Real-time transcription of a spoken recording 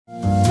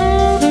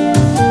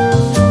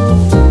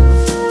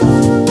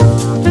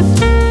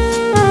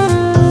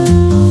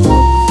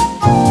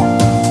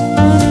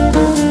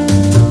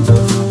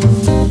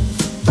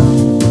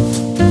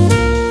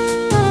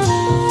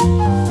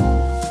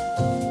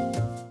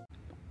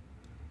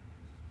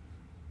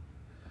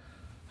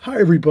Hi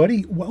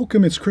everybody,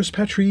 welcome. It's Chris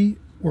Petri.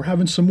 We're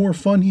having some more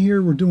fun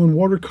here. We're doing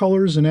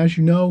watercolors, and as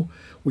you know,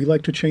 we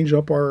like to change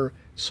up our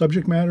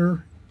subject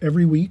matter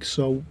every week.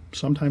 So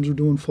sometimes we're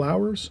doing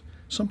flowers,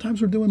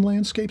 sometimes we're doing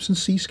landscapes and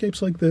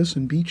seascapes like this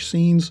and beach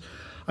scenes.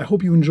 I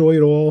hope you enjoy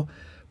it all.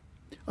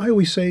 I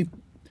always say,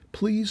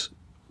 please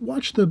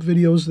watch the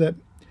videos that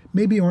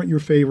maybe aren't your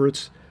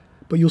favorites,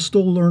 but you'll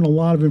still learn a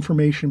lot of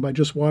information by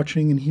just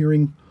watching and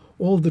hearing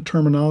all of the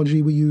terminology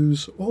we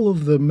use, all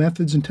of the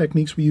methods and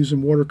techniques we use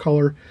in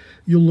watercolor.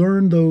 You'll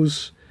learn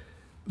those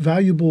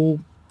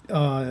valuable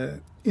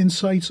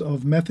insights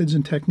of methods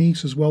and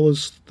techniques, as well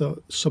as the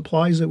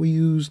supplies that we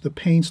use, the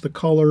paints, the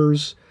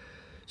colors,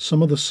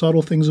 some of the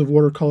subtle things of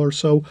watercolor.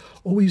 So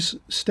always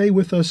stay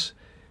with us.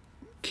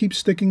 Keep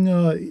sticking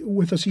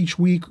with us each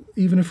week,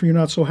 even if you're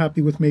not so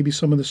happy with maybe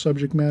some of the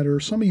subject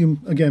matter. Some of you,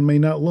 again, may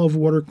not love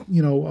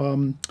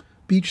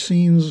beach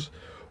scenes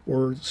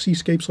or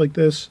seascapes like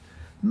this.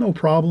 No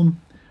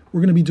problem. We're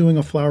going to be doing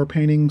a flower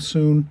painting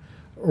soon,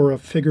 or a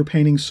figure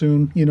painting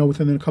soon,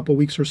 within a couple of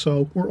weeks or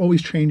so. We're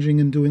always changing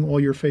and doing all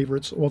your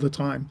favorites all the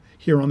time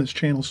here on this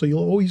channel. So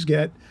you'll always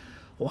get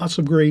lots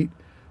of great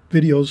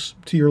videos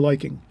to your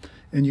liking.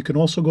 And you can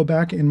also go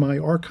back in my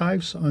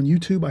archives on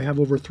YouTube. I have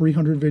over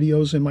 300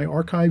 videos in my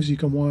archives. You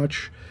can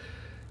watch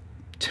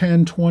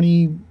 10,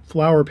 20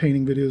 flower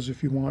painting videos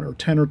if you want, or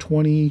 10 or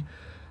 20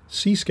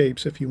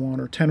 seascapes if you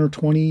want, or 10 or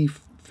 20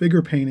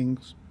 figure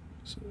paintings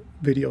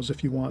videos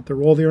if you want.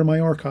 They're all there in my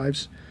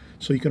archives,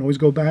 so you can always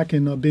go back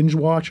and binge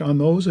watch on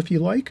those if you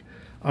like.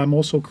 I'm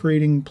also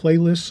creating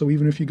playlists, so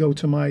even if you go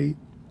to my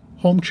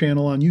home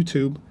channel on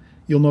YouTube,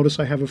 you'll notice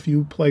I have a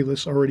few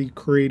playlists already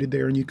created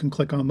there, and you can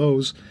click on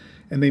those,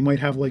 and they might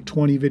have like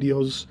 20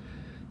 videos.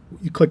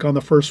 You click on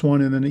the first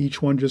one, and then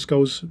each one just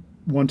goes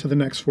one to the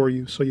next for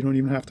you, so you don't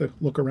even have to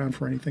look around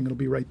for anything. It'll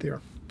be right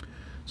there.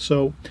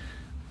 So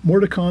more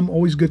to come,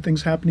 always good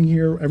things happening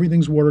here.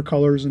 Everything's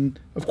watercolors, and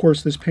of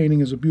course this painting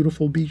is a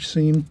beautiful beach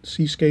scene,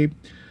 seascape,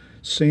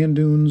 sand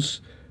dunes,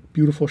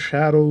 beautiful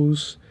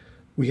shadows.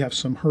 We have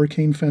some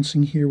hurricane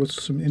fencing here with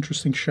some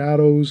interesting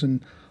shadows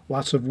and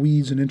lots of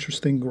weeds and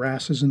interesting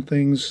grasses and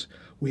things.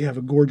 We have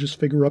a gorgeous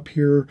figure up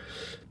here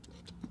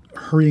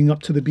hurrying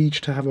up to the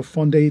beach to have a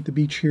fun day at the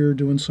beach here,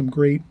 doing some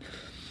great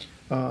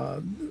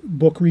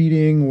book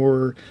reading,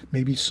 or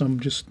maybe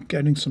just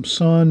getting some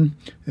sun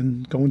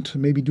and going to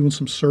maybe doing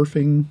some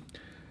surfing.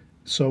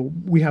 So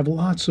we have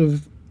lots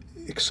of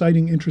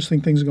exciting,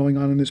 interesting things going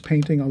on in this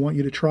painting. I want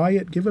you to try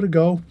it, give it a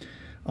go.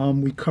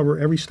 We cover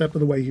every step of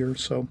the way here.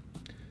 So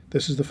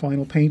this is the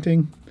final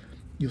painting.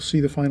 You'll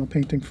see the final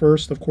painting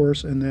first, of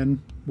course, and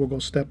then we'll go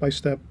step by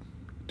step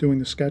doing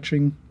the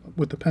sketching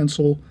with the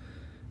pencil,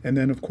 and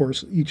then of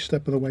course each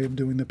step of the way of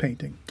doing the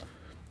painting.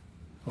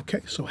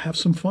 Okay, so have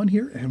some fun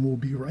here, and we'll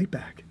be right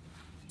back.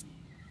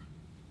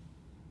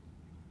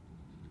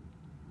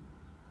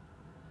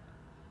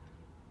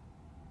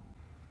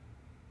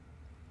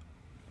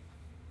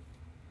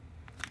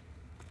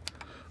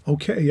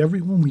 Okay,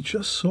 everyone, we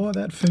just saw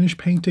that finished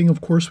painting.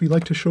 Of course, we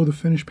like to show the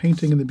finished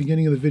painting in the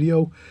beginning of the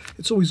video.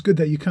 It's always good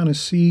that you kind of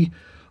see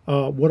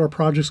what our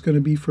project's going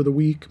to be for the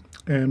week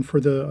and for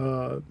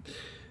the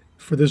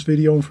for this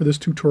video and for this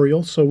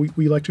tutorial. So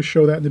we like to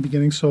show that in the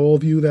beginning. So all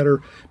of you that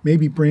are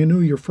maybe brand new,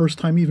 your first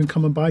time even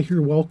coming by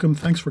here, welcome.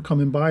 Thanks for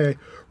coming by. I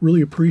really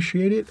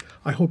appreciate it.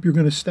 I hope you're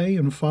going to stay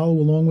and follow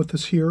along with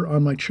us here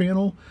on my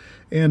channel.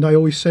 And I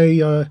always say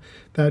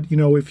that,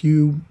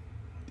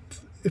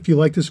 if you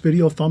like this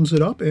video, thumbs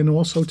it up. And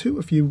also too,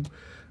 if you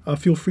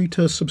feel free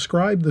to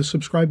subscribe. The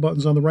subscribe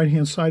button's on the right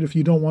hand side. If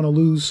you don't want to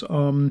lose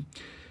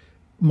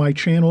my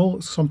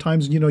channel,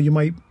 sometimes you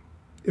might,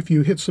 if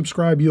you hit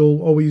subscribe,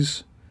 you'll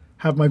always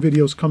have my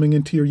videos coming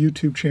into your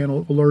YouTube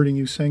channel alerting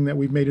you, saying that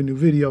we've made a new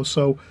video.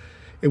 So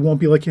it won't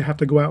be like you have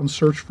to go out and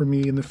search for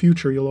me in the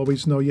future. You'll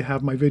always know you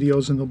have my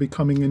videos, and they'll be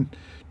coming in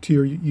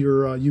to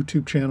your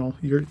YouTube channel,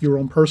 your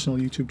own personal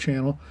YouTube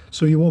channel,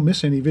 so you won't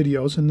miss any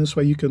videos. And this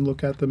way you can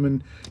look at them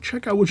and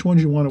check out which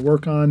ones you want to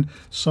work on.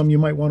 Some you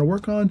might want to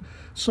work on,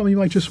 some you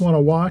might just want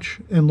to watch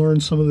and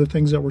learn some of the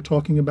things that we're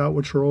talking about,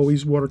 which are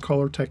always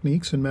watercolor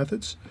techniques and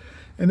methods.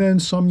 And then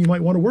some you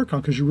might want to work on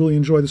because you really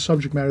enjoy the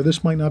subject matter.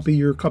 This might not be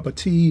your cup of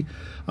tea.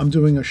 I'm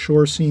doing a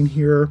shore scene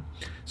here,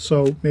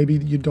 so maybe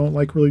you don't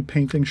like really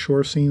painting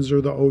shore scenes or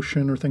the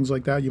ocean or things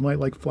like that. You might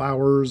like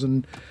flowers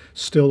and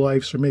still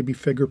lifes, or maybe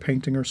figure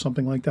painting or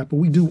something like that. But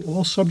we do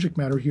all subject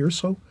matter here,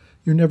 so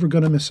you're never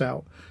going to miss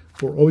out.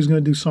 We're always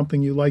going to do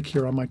something you like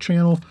here on my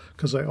channel,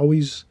 because I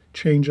always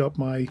change up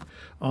my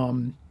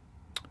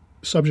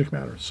subject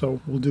matter. So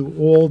we'll do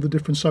all the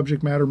different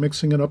subject matter,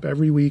 mixing it up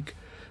every week.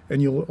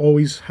 And you'll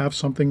always have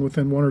something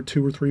within 1 or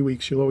 2 or 3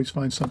 weeks. You'll always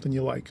find something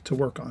you like to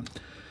work on.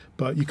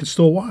 But you could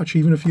still watch,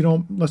 even if you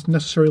don't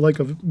necessarily like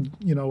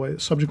a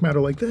subject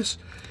matter like this.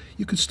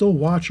 You could still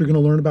watch. You're going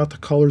to learn about the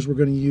colors we're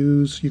going to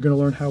use. You're going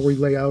to learn how we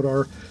lay out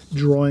our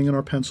drawing and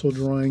our pencil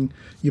drawing.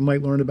 You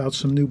might learn about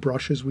some new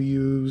brushes we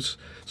use,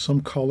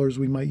 some colors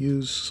we might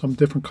use, some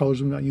different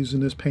colors we might use in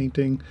this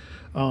painting.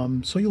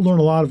 So you'll learn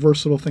a lot of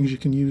versatile things you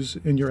can use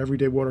in your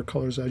everyday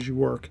watercolors as you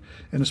work.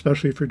 And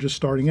especially if you're just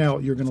starting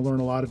out, you're going to learn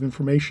a lot of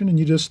information, and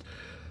you just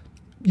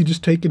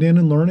take it in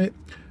and learn it.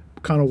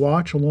 Kind of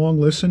watch along,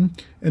 listen,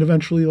 and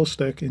eventually it'll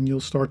stick, and you'll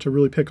start to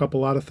really pick up a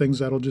lot of things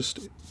that'll just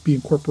be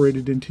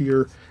incorporated into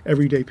your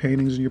everyday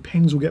paintings, and your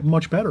paintings will get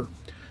much better.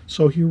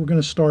 So here we're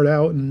going to start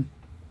out, and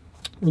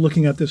we're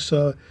looking at this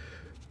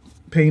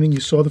painting. You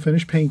saw the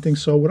finished painting.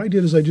 So what I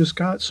did is I just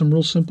got some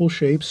real simple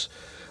shapes.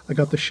 I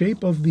got the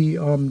shape of the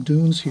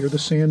dunes here, the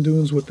sand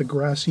dunes with the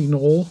grassy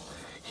knoll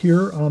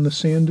here on the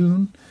sand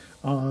dune.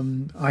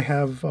 I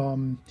have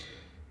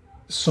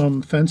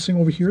some fencing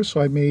over here,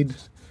 so I made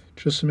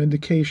just some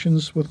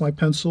indications with my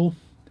pencil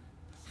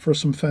for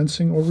some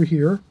fencing over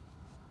here,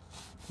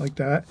 like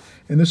that.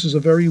 And this is a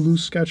very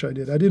loose sketch I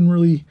did. I didn't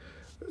really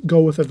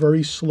go with a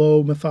very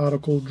slow,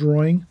 methodical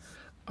drawing.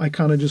 I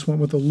kind of just went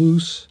with a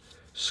loose,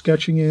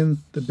 sketching in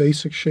the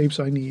basic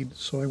shapes I need.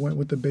 So I went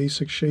with the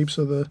basic shapes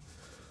of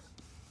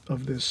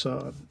this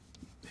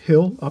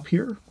hill up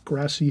here,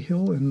 grassy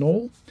hill and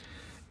knoll.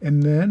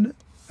 And then,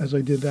 as I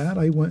did that,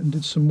 I went and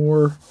did some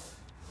more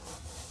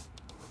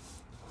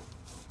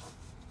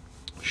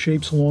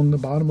shapes along the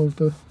bottom of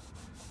the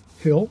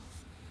hill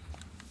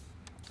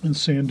and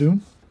sand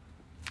dune.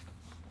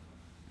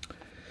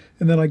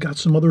 And then I got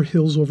some other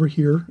hills over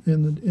here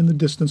in the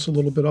distance a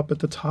little bit up at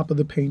the top of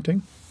the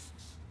painting.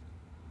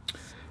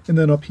 And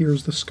then up here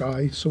is the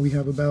sky. So we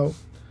have about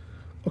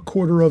a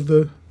quarter of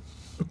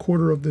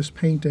this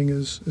painting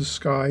is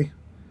sky,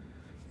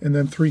 and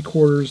then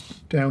 3/4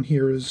 down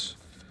here is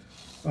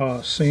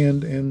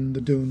sand and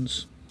the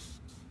dunes.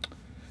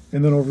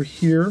 And then over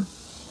here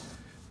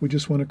we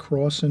just went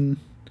across, and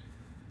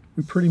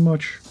we pretty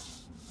much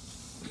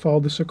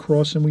followed this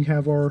across, and we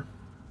have our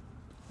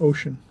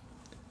ocean,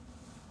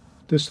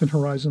 distant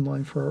horizon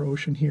line for our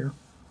ocean here.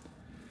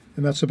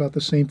 And that's about the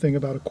same thing,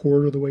 about a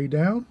quarter of the way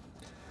down,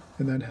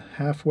 and then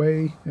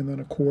halfway, and then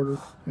a quarter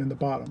in the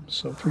bottom.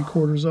 So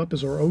 3/4 up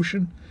is our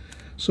ocean.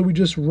 So we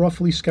just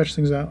roughly sketch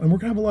things out, and we're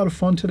going to have a lot of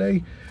fun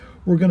today.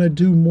 We're going to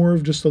do more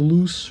of just a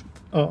loose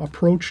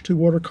approach to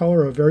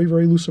watercolor, a very,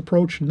 very loose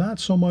approach, not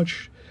so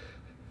much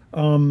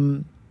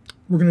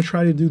we're going to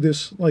try to do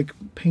this like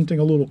painting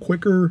a little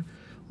quicker,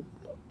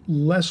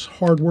 less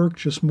hard work,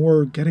 just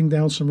more getting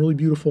down some really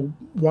beautiful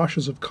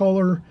washes of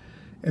color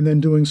and then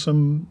doing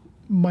some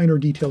minor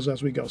details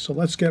as we go. So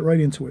let's get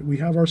right into it. We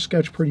have our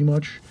sketch pretty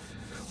much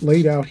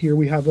laid out here.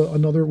 We have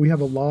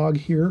a log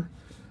here,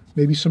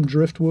 maybe some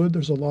driftwood.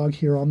 There's a log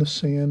here on the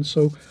sand.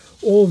 So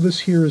all of this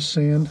here is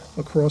sand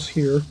across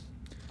here.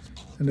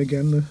 And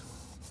again,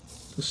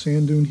 the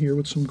sand dune here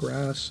with some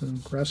grass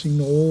and grassy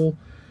knoll.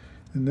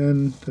 And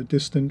then the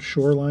distant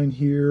shoreline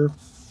here,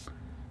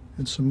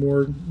 and some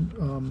more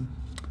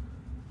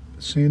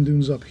sand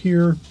dunes up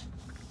here.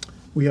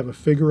 We have a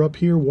figure up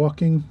here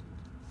walking.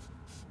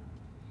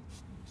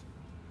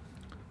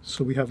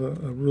 So we have a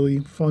really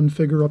fun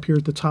figure up here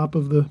at the top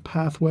of the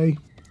pathway,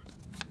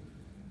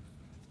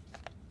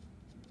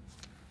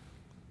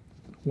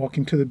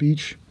 walking to the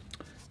beach.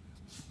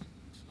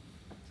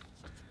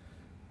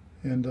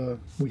 And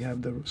we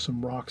have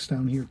some rocks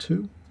down here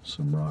too,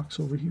 some rocks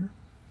over here.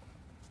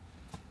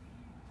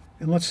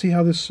 And let's see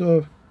how this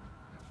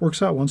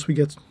works out once we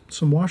get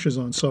some washes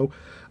on. So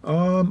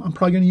I'm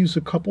probably going to use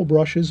a couple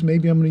brushes.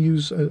 Maybe I'm going to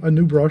use a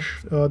new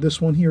brush. This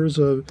one here is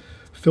a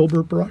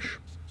filbert brush.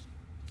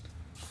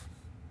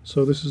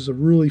 So this is a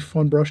really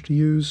fun brush to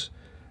use.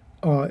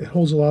 It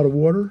holds a lot of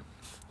water,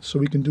 so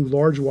we can do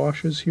large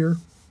washes here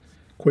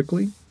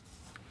quickly.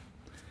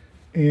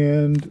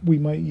 And we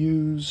might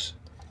use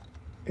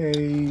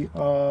maybe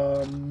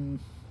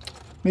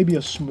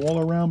a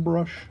smaller round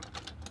brush.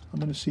 I'm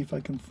going to see if I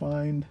can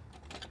find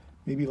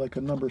maybe like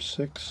a number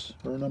 6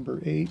 or a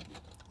number 8.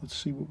 Let's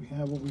see what we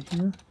have over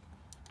here.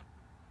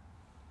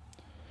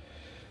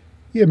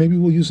 Yeah, maybe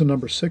we'll use a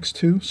number 6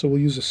 too. So we'll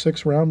use a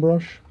 6 round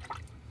brush.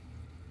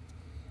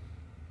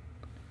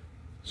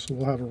 So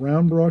we'll have a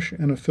round brush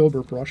and a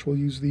filbert brush. We'll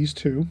use these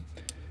two.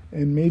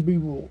 And maybe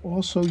we'll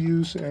also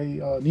use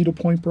a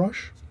needlepoint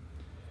brush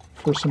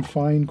for some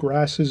fine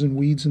grasses and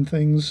weeds and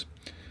things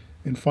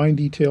and fine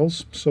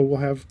details. So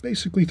we'll have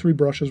basically 3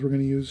 brushes we're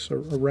going to use, a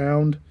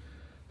round,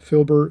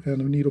 filbert,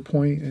 and a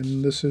needlepoint.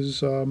 And this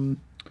is,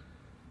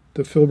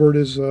 the filbert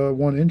is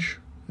 1 inch,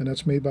 and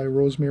that's made by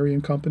Rosemary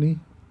and Company.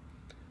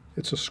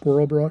 It's a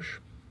squirrel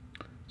brush,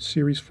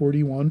 Series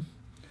 41.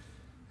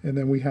 And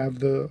then we have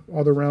the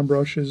other round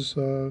brushes,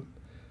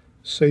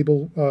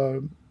 Sable,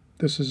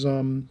 this is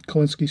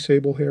Kolinsky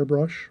Sable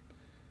Hairbrush,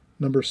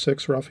 number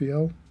 6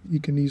 Raphael. You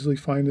can easily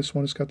find this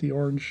one. It's got the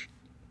orange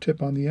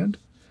tip on the end.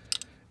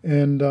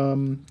 And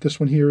this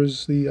one here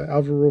is the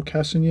Alvaro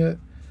Castanet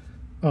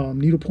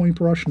needlepoint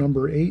brush,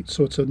 number 8.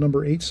 So it's a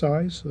number 8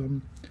 size.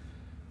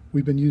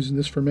 We've been using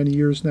this for many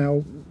years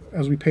now.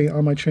 As we paint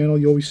on my channel,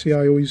 you always see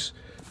I always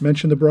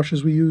mention the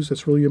brushes we use.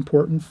 That's really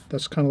important.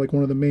 That's kind of like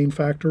one of the main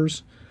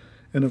factors.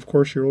 And of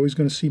course, you're always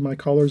going to see my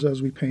colors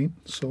as we paint.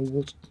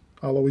 So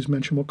I'll always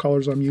mention what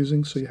colors I'm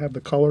using. So you have the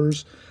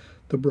colors,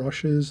 the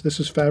brushes. This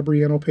is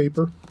Fabriano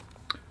paper,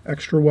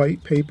 extra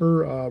white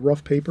paper,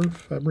 rough paper,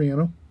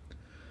 Fabriano.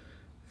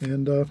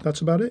 And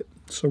that's about it.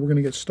 So we're going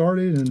to get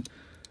started and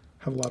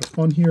have a lot of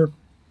fun here.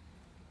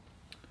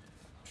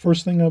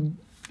 First thing I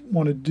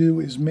want to do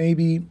is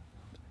maybe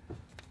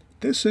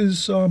this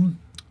is a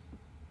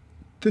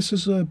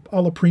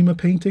alla prima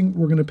painting.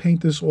 We're going to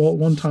paint this all at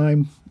one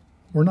time.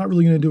 We're not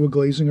really going to do a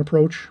glazing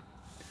approach.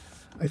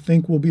 I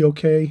think we'll be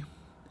okay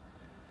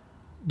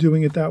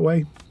doing it that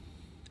way,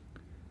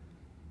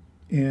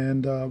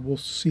 and we'll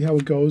see how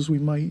it goes.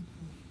 We'll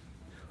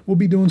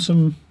be doing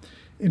some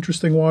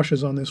interesting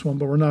washes on this one,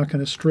 but we're not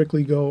going to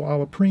strictly go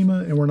alla prima,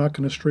 and we're not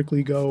going to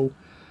strictly go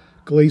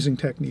glazing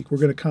technique. We're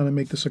going to kind of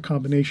make this a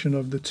combination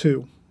of the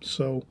two.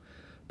 So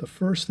the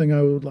first thing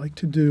I would like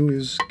to do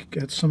is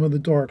get some of the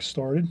dark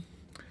started.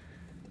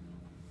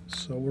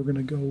 So we're going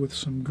to go with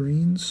some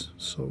greens.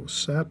 So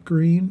sap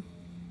green.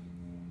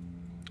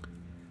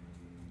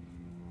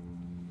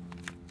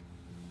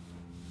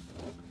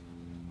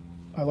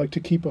 I like to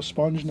keep a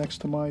sponge next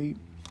to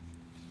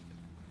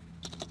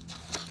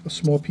a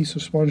small piece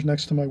of sponge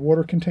next to my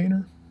water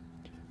container.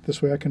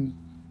 This way I can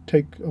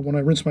when I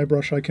rinse my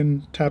brush, I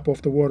can tap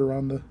off the water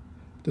on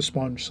the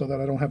sponge so that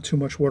I don't have too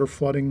much water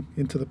flooding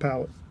into the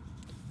palette.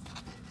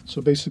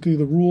 So basically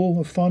the rule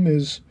of thumb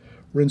is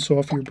rinse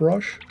off your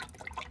brush,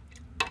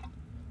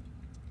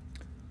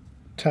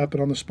 tap it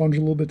on the sponge a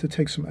little bit to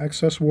take some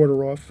excess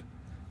water off,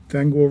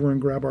 then go over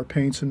and grab our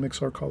paints and mix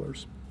our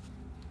colors.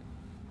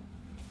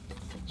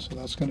 So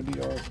that's going to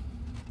be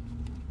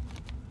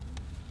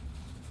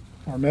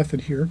our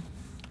method here.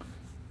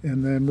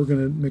 And then we're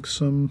going to mix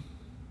some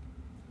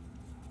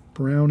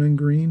brown and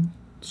green.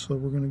 So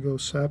we're going to go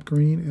sap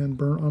green and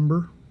burnt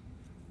umber.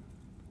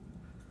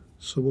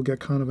 So we'll get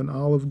kind of an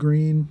olive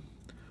green,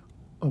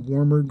 a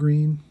warmer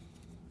green.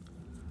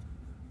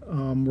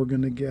 We're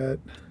going to get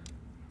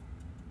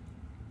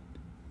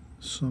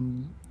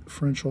some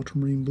French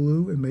ultramarine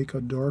blue and make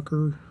a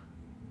darker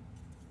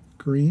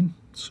green.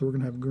 So we're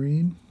going to have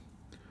green,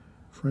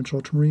 French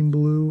ultramarine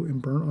blue, and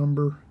burnt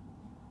umber.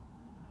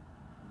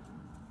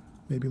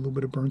 Maybe a little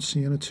bit of burnt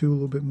sienna too, a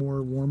little bit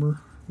more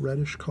warmer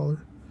reddish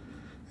color.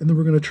 And then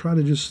we're going to try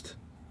to just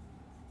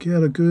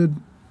get a good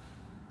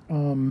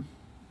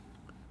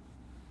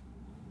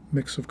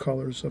mix of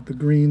colors of the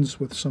greens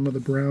with some of the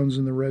browns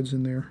and the reds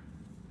in there.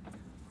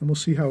 And we'll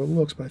see how it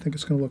looks, but I think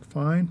it's going to look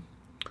fine.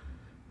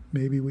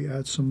 Maybe we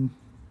add some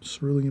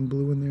cerulean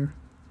blue in there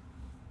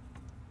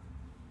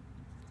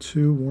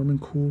too, warm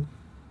and cool.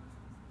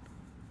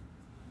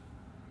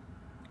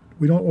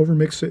 We don't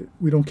overmix it.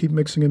 We don't keep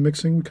mixing and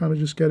mixing. We kind of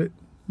just get it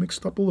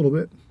mixed up a little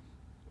bit.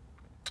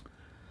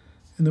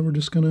 And then we're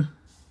just going to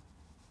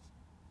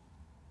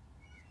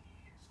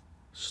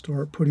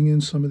start putting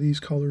in some of these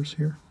colors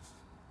here.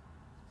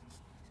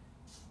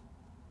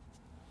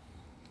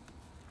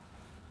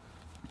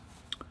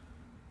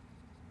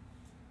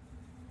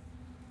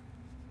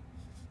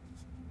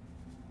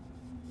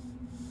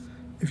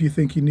 If you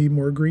think you need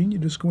more green, you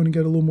just go in and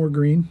get a little more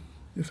green.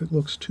 If it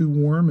looks too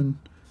warm and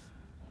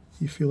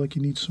you feel like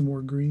you need some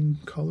more green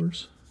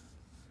colors,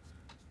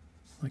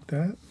 like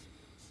that.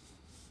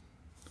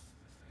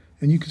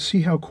 And you can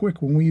see how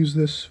quick when we use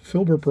this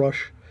filbert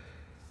brush,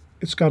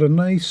 it's got a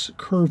nice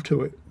curve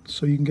to it.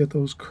 So you can get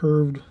those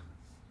curved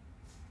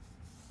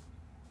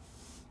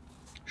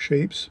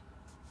shapes.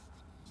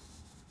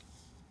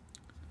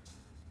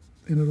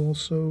 And it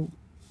also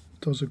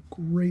does a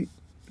great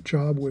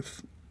job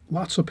with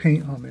lots of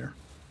paint on there.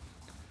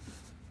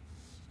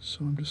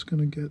 So I'm just going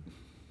to get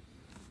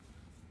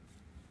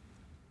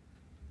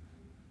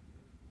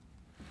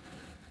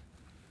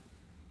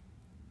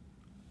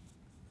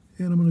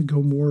and I'm going to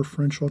go more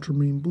French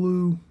ultramarine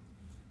blue,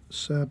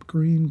 sap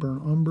green,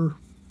 burnt umber,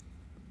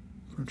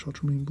 French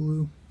ultramarine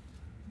blue.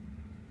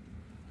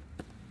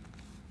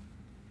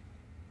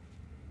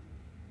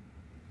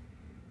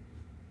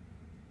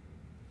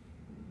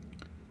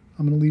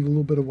 I'm going to leave a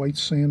little bit of white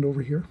sand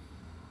over here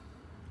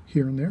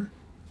and there.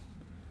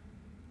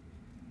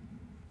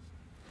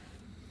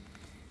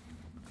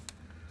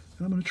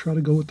 And I'm going to try to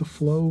go with the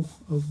flow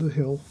of the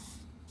hill,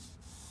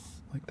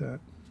 like that.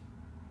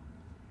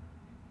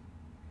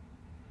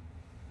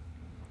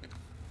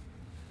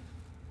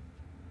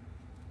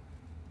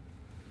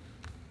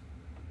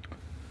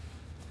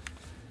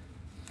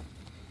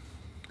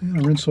 And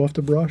I rinse off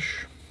the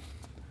brush,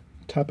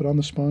 tap it on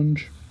the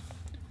sponge.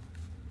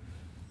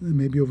 And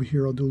maybe over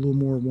here I'll do a little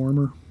more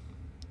warmer.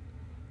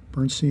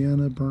 Burnt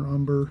sienna, burnt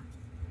umber,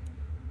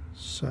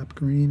 sap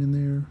green in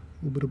there,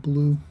 a little bit of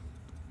blue.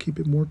 Keep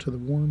it more to the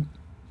warm,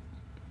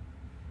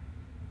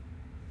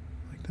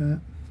 like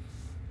that.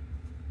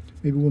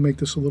 Maybe we'll make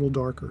this a little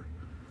darker.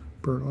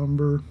 Burnt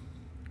umber,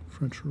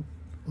 French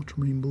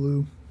ultramarine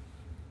blue.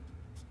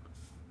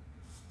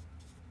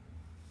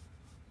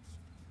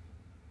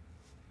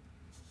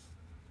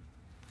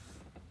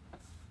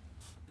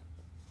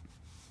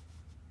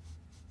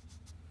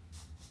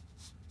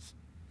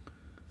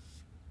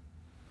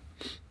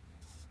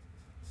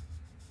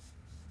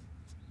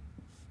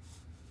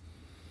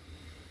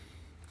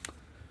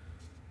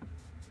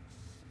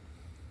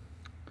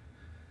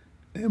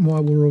 And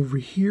while we're over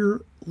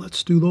here,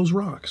 let's do those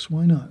rocks.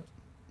 Why not?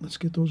 Let's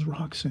get those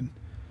rocks in.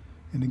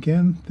 And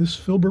again, this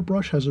filbert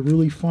brush has a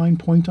really fine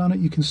point on it.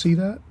 You can see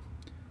that.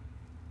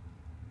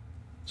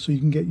 So you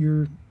can get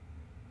your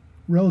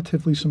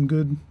relatively some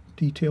good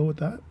detail with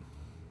that.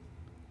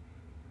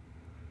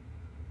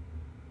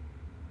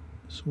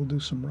 So we'll do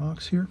some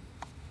rocks here.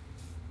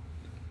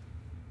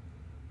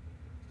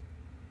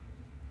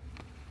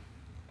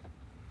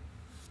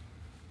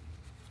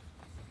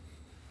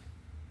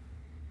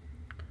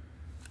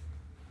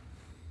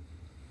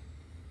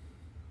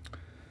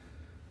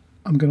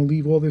 I'm going to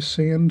leave all this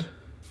sand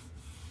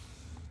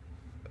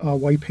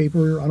white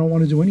paper. I don't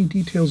want to do any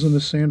details in the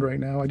sand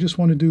right now. I just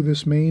want to do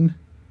this main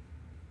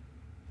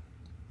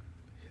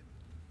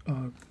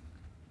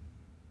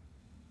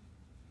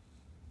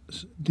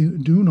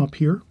dune up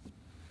here.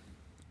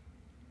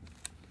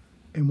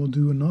 And we'll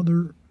do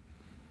another,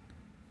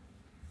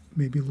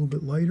 maybe a little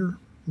bit lighter,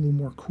 a little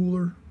more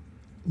cooler,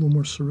 a little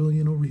more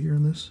cerulean over here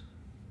in this.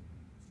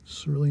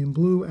 Cerulean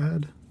blue,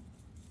 add.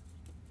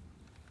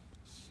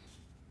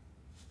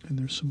 And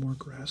there's some more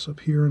grass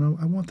up here, and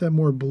I want that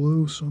more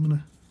blue, so I'm going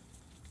to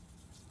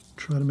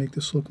try to make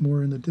this look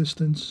more in the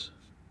distance.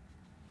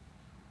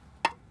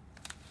 I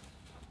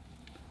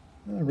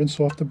rinse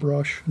off the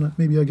brush, and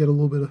maybe I get a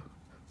little bit of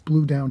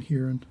blue down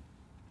here. And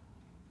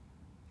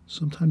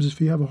sometimes if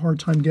you have a hard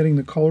time getting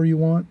the color you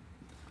want,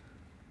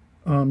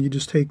 you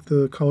just take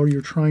the color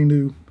you're trying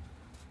to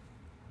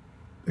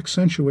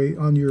accentuate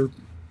on your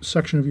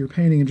section of your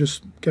painting and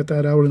just get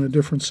that out in a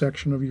different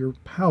section of your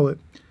palette.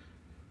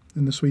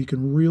 And this way you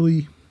can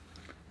really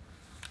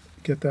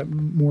get that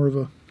more of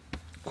a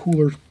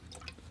cooler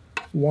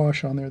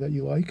wash on there that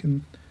you like.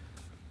 And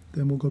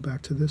then we'll go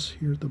back to this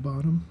here at the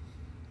bottom,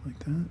 like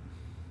that.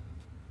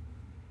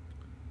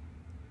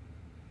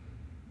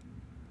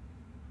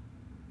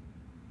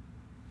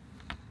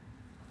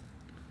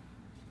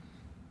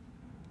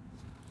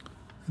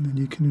 And then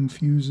you can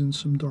infuse in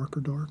some darker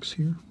darks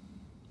here.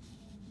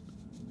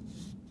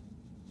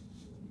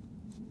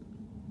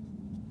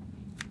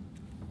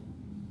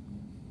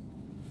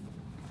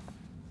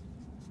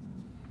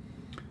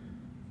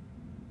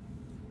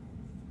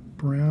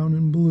 Brown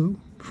and blue,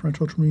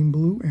 French ultramarine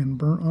blue, and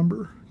burnt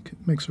umber. It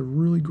makes a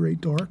really great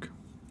dark.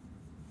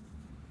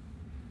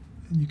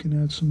 And you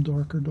can add some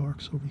darker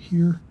darks over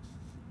here.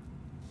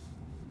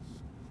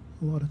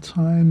 A lot of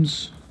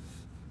times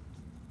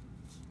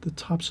the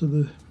tops of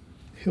the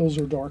hills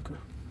are darker.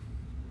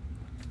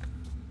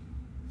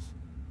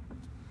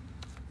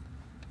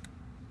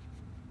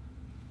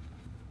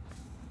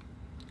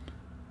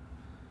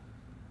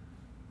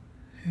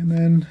 And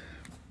then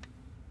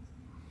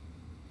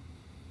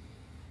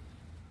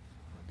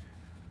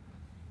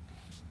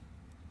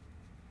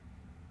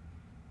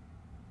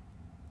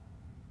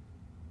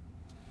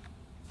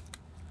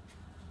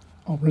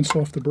I'll rinse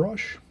off the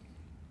brush,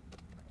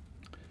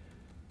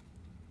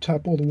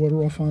 tap all the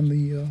water off on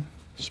the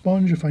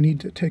sponge. If I need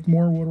to take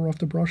more water off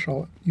the brush,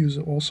 I'll use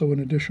also an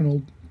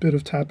additional bit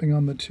of tapping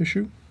on the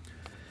tissue.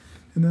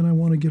 And then I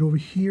want to get over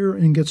here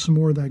and get some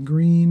more of that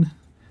green,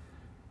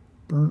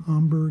 burnt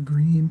umber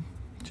green,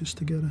 just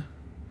to get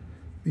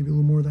maybe a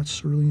little more of that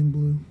cerulean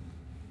blue.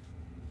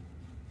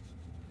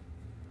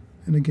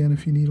 And again,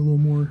 if you need a little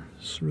more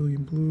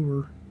cerulean blue,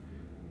 or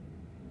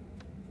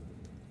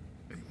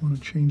you want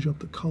to change up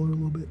the color a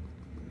little bit,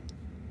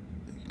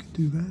 you can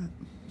do that.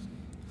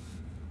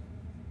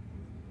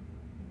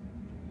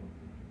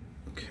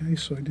 Okay,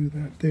 so I do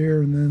that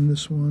there, and then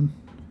this one,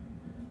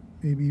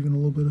 maybe even a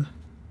little bit of,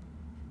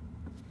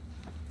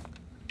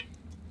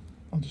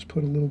 I'll just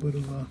put a little bit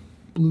of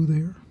blue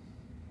there.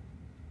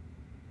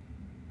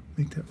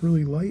 Make that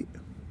really light.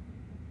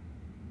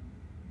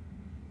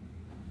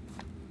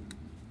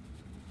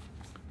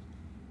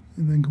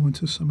 And then go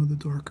into some of the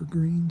darker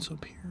greens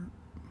up here.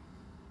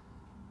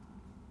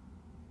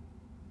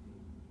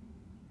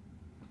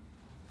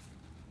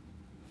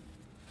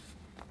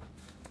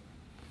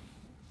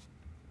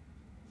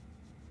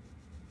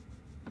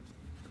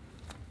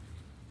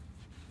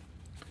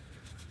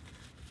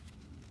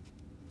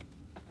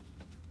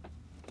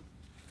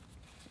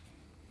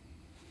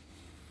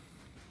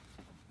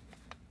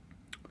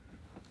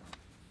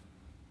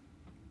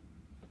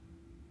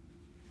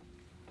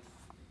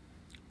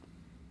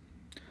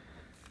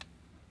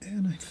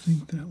 And I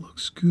think that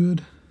looks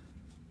good.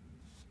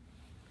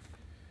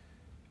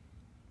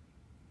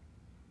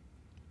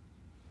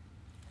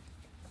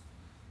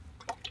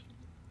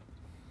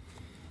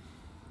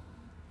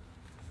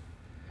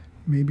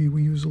 Maybe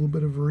we use a little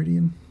bit of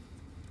Viridian.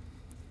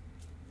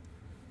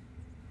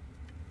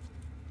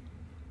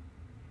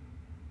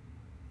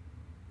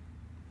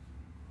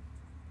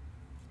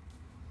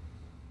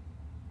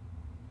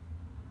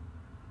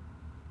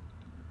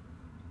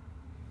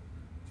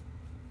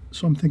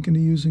 So I'm thinking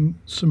of using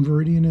some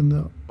Viridian in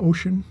the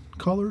ocean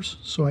colors.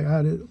 So I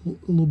added a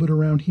little bit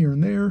around here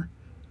and there,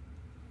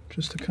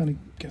 just to kind of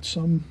get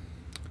some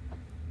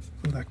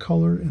of that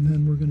color. And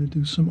then we're going to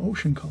do some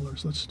ocean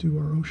colors. Let's do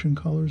our ocean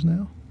colors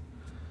now.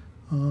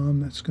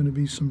 That's going to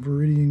be some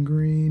Viridian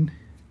green,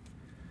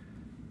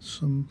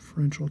 some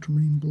French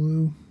ultramarine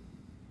blue.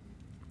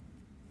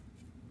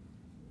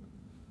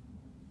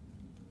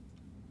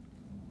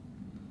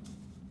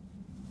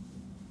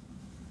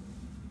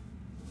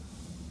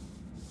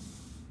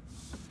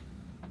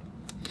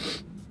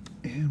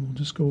 And we'll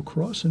just go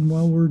across, and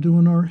while we're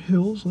doing our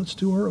hills, let's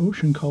do our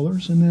ocean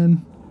colors, and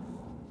then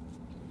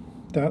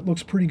that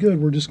looks pretty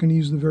good. We're just going to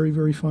use the very,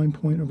 very fine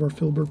point of our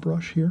filbert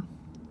brush here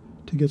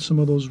to get some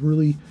of those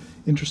really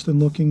interesting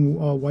looking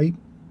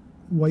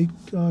white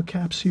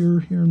caps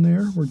here and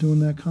there. We're doing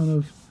that kind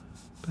of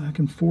back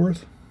and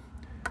forth.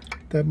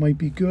 That might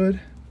be good.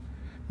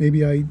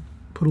 Maybe I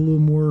put a little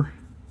more,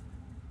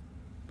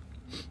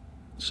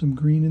 some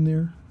green in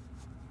there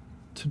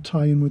to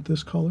tie in with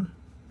this color.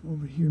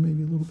 Over here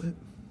maybe a little bit.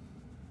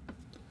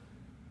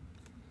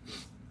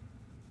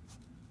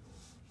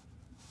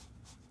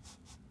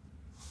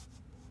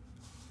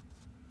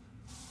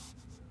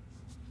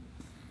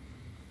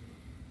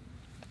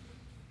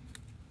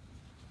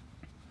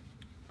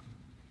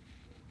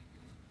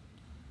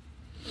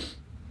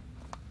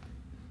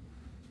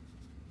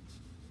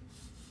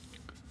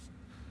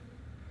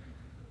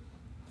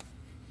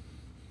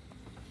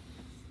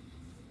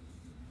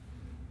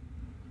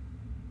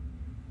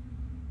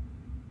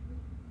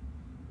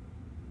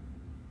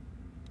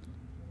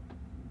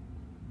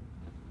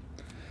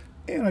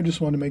 And I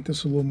just want to make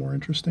this a little more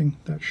interesting,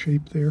 that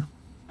shape there.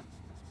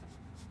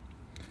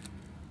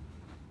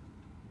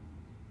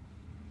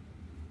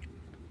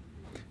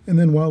 And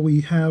then while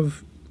we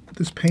have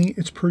this paint,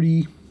 it's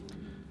pretty,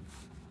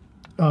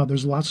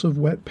 there's lots of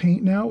wet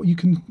paint now.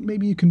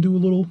 Maybe you can do a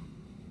little,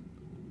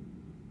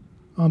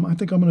 I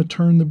think I'm going to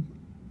turn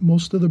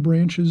most of the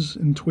branches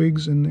and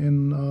twigs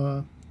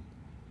and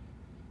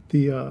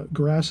the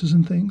grasses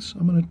and things,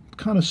 I'm going to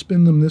kind of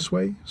spin them this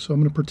way. So I'm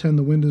going to pretend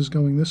the wind is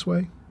going this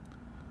way.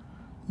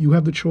 You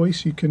have the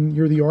choice.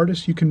 You're the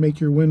artist. You can make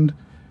your wind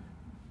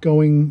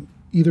going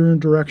either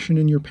direction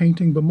in your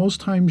painting, but most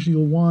times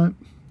you'll want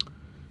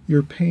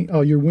your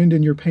wind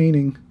in your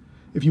painting.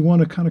 If you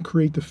want to kind of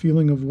create the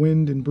feeling of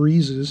wind and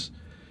breezes,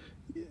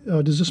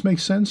 does this make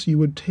sense? You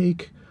would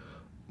take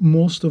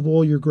most of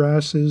all your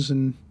grasses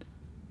and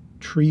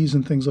trees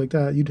and things like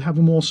that. You'd have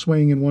them all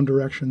swaying in one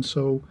direction.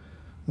 So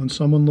when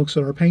someone looks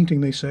at our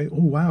painting, they say,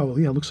 "Oh wow,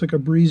 yeah, it looks like a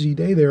breezy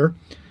day there."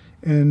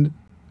 And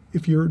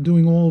if you're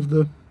doing all of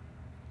the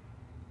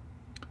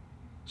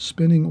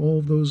spinning all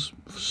of those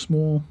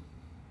small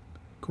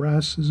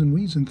grasses and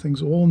weeds and things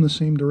all in the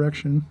same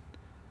direction,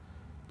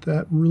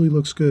 that really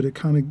looks good.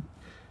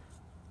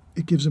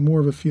 It gives it more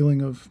of a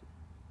feeling of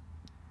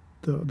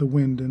the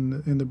wind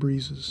and the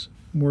breezes,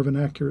 more of an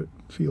accurate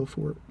feel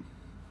for it.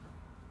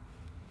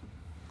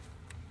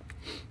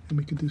 And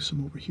we could do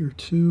some over here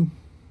too.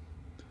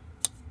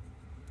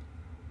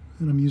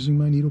 And I'm using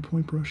my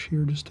needlepoint brush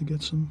here just to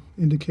get some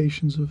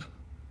indications of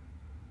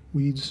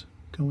weeds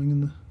going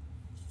in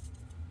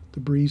the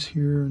breeze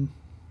here. And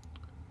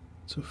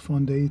it's a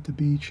fun day at the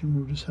beach, and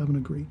we're just having a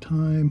great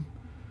time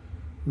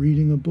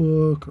reading a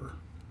book, or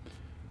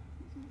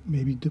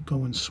maybe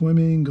going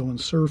swimming, going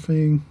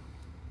surfing,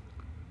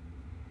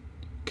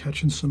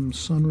 catching some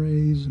sun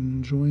rays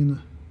and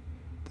enjoying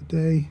the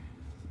day,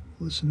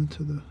 listening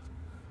to the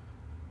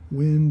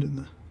wind and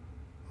the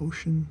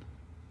ocean.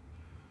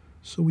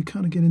 So we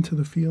kind of get into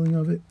the feeling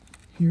of it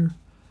here.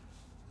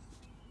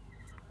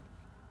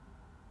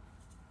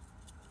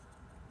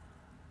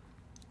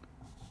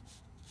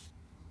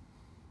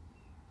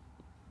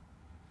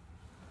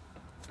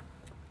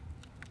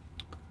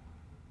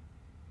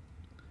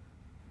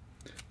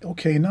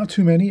 Okay, not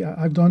too many.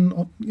 I've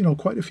done,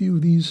 quite a few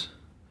of these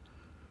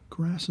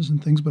grasses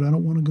and things, but I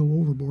don't want to go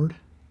overboard.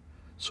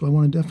 So I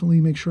want to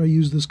definitely make sure I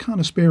use this kind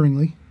of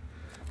sparingly.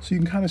 So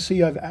you can kind of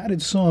see I've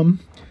added some,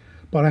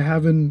 but I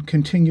haven't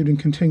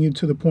continued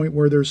to the point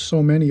where there's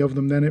so many of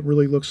them, then it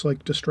really looks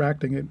like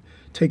distracting. It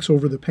takes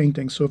over the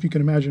painting. So if you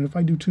can imagine, if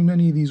I do too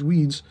many of these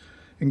weeds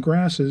and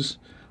grasses,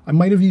 I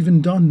might have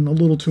even done a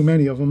little too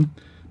many of them,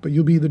 but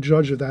you'll be the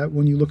judge of that.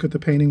 When you look at the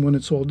painting when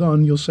it's all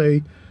done, you'll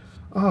say,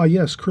 "Ah,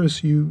 yes,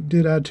 Chris, you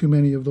did add too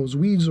many of those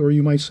weeds," or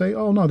you might say,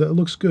 "Oh, no, that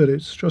looks good.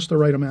 It's just the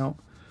right amount."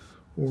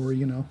 Or, or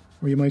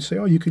you might say,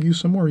 "Oh, you could use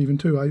some more even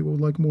too. I would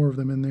like more of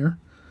them in there."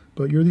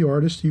 But you're the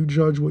artist. You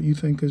judge what you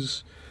think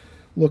is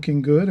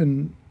looking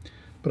good.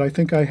 But I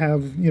think I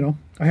have,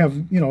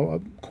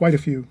 quite a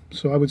few.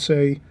 So I would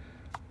say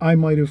I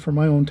might have, for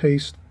my own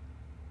taste,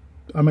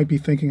 I might be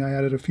thinking I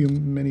added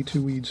many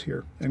too weeds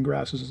here and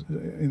grasses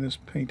in this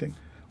painting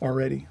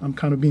already. I'm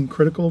kind of being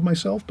critical of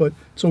myself, but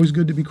it's always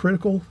good to be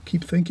critical.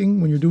 Keep thinking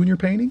when you're doing your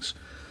paintings.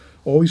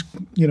 Always,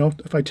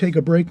 if I take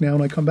a break now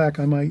and I come back,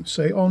 I might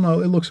say, "Oh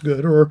no, it looks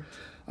good." Or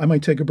I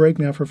might take a break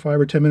now for 5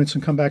 or 10 minutes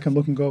and come back and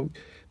look and go,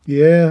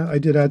 "Yeah, I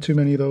did add too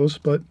many of those."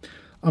 But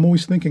I'm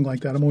always thinking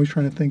like that. I'm always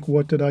trying to think,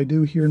 what did I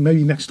do here? And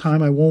maybe next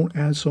time I won't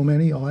add so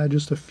many. I'll add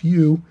just a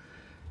few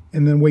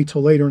and then wait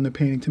till later in the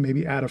painting to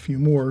maybe add a few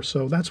more.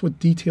 So that's what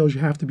details you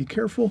have to be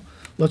careful.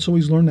 Let's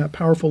always learn that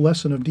powerful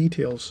lesson of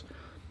details.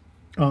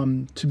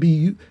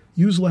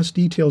 Use less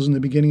details in the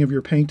beginning of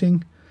your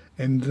painting,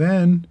 and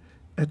then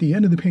at the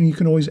end of the painting you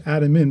can always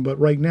add them in, but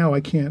right now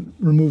I can't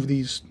remove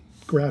these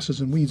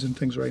grasses and weeds and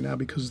things right now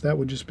because that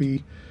would just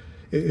be,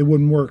 it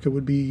wouldn't work. It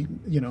would be,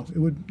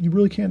 you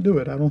really can't do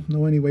it. I don't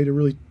know any way to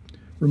really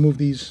remove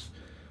these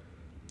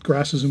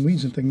grasses and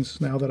weeds and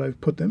things now that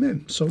I've put them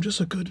in. So just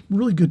a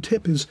really good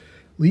tip is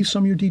leave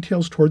some of your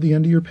details toward the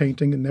end of your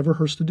painting. It never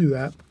hurts to do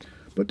that,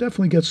 but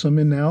definitely get some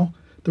in now.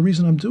 The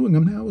reason I'm doing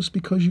them now is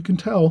because you can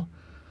tell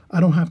I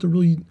don't have to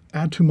really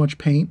add too much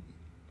paint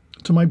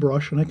to my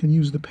brush, and I can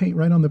use the paint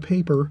right on the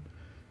paper,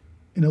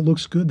 and it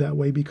looks good that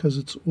way because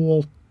it's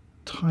all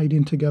tied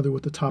in together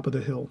with the top of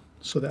the hill,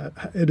 so that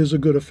it is a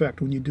good effect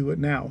when you do it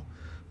now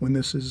when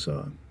this is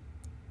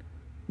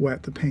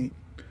wet, the paint.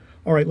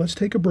 All right, let's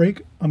take a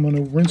break. I'm going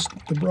to rinse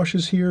the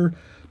brushes here.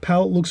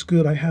 Palette looks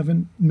good. I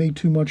haven't made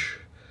too much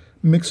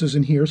mixes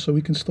in here, so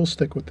we can still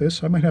stick with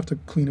this. I might have to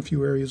clean a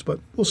few areas, but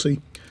we'll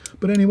see.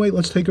 But anyway,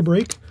 let's take a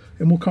break,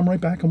 and we'll come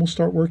right back, and we'll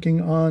start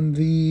working on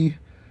the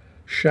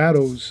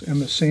shadows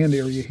and the sand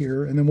area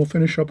here, and then we'll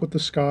finish up with the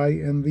sky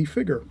and the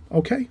figure.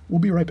 Okay, we'll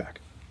be right back.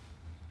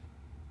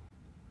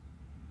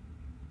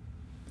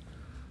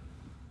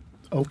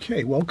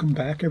 Okay, welcome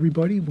back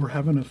everybody. We're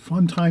having a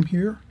fun time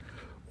here.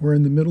 We're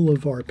in the middle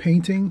of our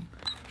painting.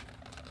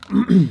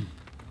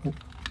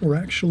 We're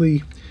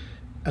actually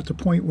at the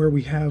point where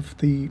we have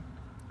the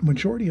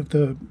majority of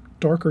the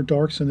darker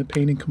darks in the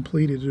painting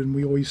completed, and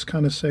we always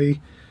kind of say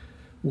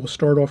we'll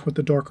start off with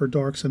the darker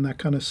darks, and that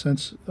kind of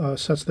sets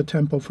the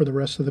tempo for the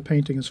rest of the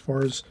painting as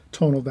far as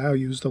tonal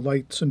values, the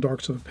lights and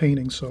darks of the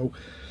painting. So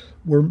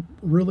we're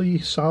really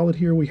solid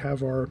here. We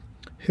have our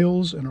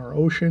hills and our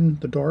ocean,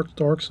 the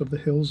darks of the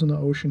hills and the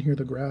ocean here,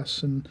 the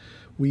grass and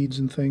weeds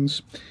and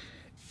things.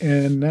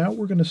 And now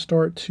we're going to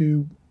start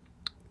to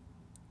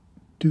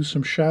do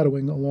some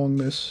shadowing along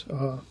this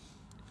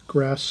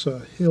grass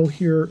hill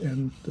here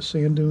and the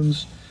sand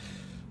dunes.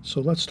 So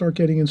let's start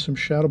getting in some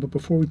shadow, but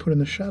before we put in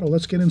the shadow,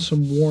 let's get in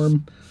some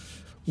warm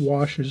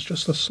washes,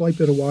 just a slight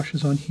bit of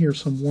washes on here,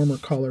 some warmer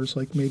colors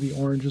like maybe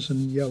oranges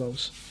and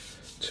yellows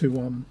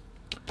to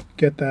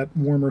get that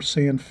warmer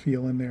sand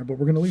feel in there. But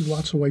we're going to leave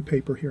lots of white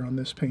paper here on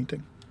this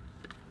painting.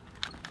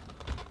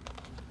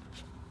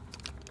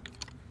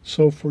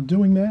 So for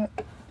doing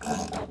that,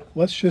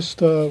 let's just,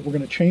 we're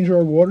going to change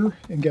our water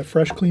and get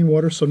fresh, clean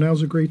water. So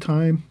now's a great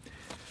time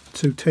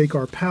to take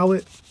our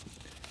palette.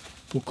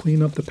 We'll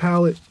clean up the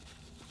palette.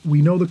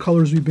 We know the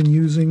colors we've been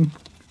using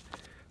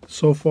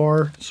so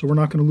far, so we're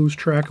not going to lose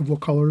track of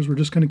what colors. We're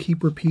just going to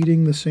keep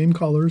repeating the same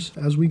colors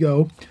as we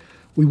go.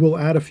 We will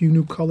add a few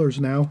new colors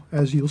now,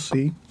 as you'll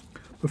see.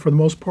 But for the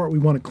most part, we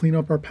want to clean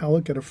up our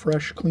palette, get a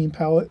fresh, clean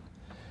palette,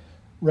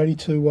 ready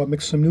to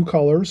mix some new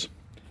colors.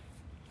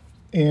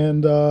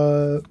 And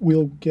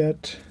we'll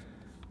get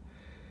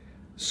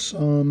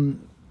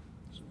some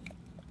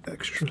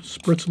extra,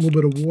 spritz a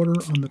little bit of water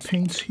on the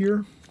paints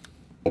here.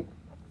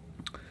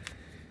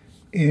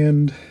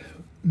 And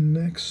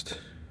next,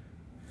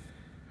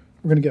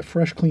 we're going to get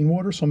fresh, clean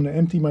water. So I'm going to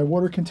empty my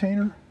water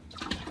container.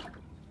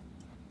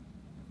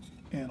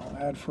 And I'll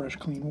add fresh,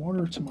 clean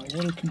water to my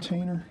water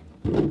container.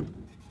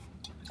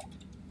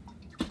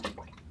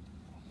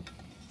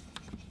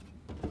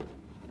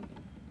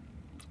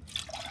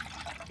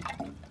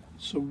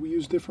 So we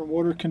use different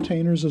water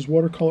containers. As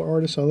watercolor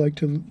artists, I like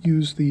to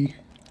use the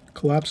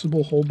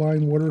collapsible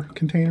Holbein water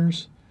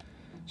containers.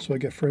 So I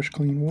get fresh,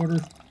 clean water.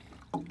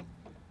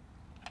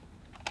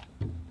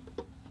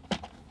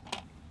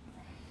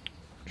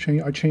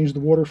 I change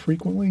the water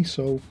frequently,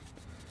 so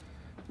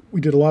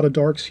we did a lot of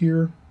darks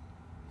here.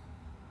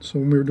 So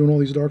when we were doing all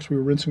these darks, we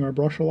were rinsing our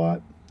brush a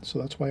lot. So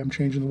that's why I'm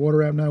changing the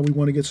water out now. We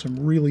want to get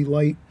some really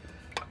light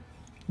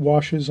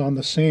washes on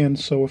the sand.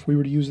 So if we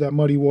were to use that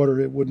muddy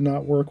water, it would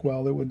not work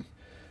well. It would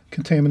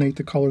contaminate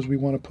the colors we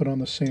want to put on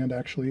the sand.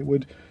 Actually, it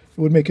would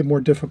make it more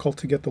difficult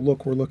to get the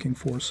look we're looking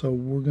for. So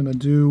we're going to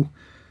do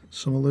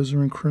some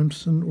alizarin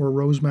crimson or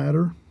rose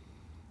madder.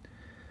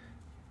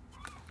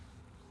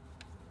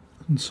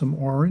 And some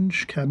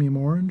orange, cadmium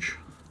orange.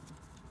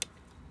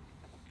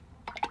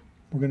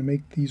 We're going to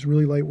make these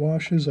really light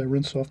washes. I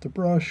rinse off the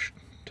brush,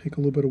 take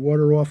a little bit of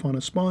water off on a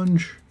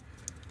sponge.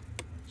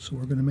 So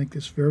we're going to make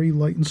this very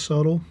light and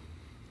subtle.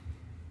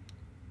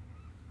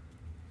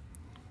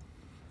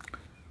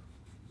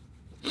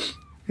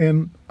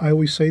 And I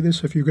always say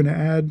this, if you're going to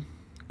add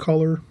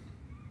color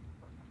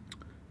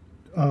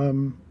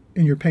in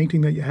your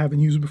painting that you haven't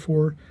used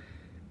before,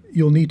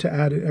 you'll need to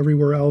add it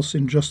everywhere else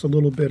in just a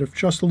little bit. If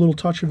just a little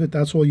touch of it,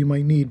 that's all you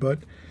might need, but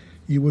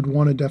you would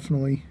want to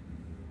definitely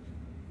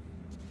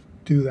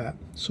do that.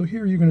 So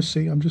here you're going to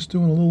see I'm just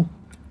doing a little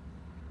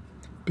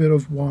bit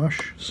of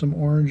wash, some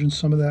orange and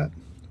some of that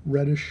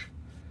reddish,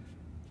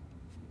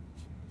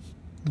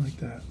 like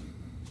that.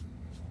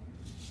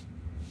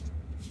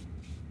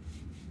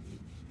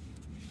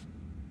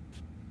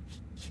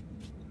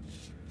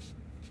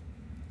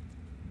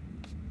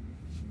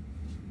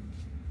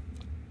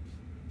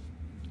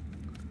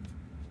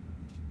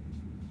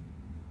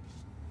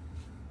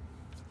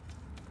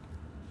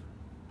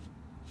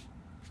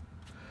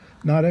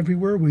 Not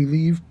everywhere we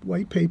leave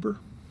white paper.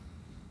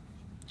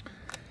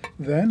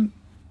 Then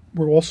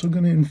we're also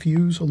going to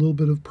infuse a little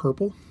bit of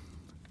purple,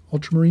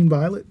 ultramarine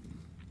violet.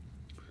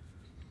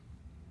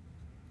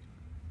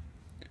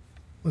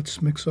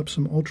 Let's mix up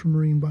some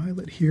ultramarine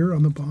violet here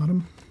on the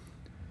bottom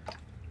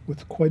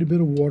with quite a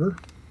bit of water,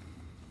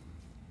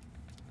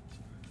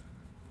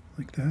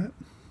 like that.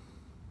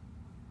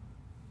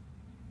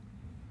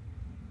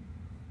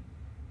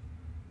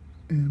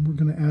 And we're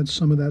going to add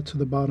some of that to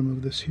the bottom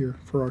of this here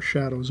for our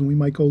shadows. And we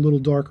might go a little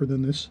darker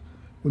than this.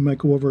 We might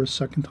go over a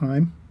second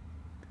time.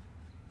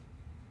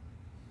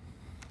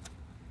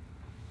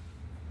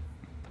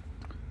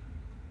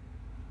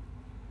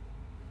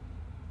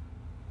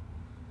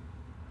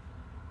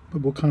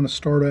 But we'll kind of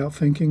start out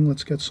thinking,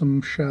 let's get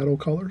some shadow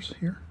colors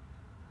here.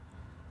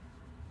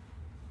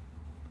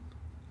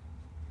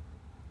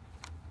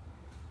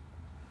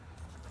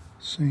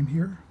 Same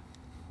here.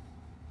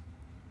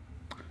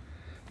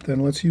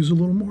 Then let's use a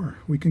little more.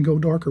 We can go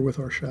darker with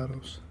our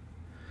shadows.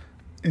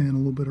 And a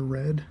little bit of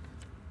red.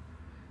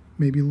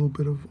 Maybe a little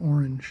bit of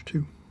orange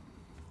too.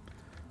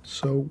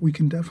 So we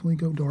can definitely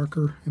go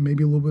darker, and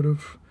maybe a little bit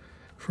of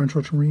French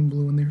ultramarine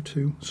blue in there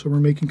too. So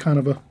we're making kind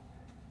of a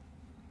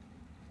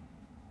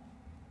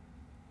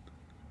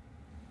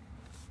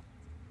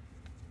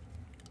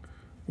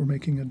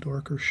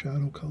darker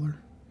shadow color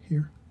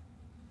here.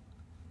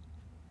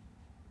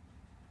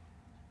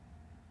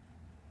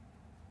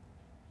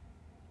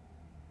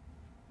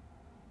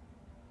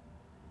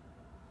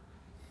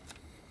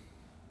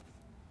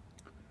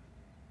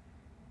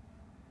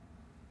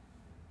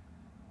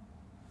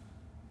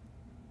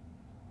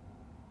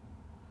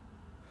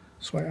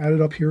 So I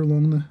added up here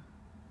along the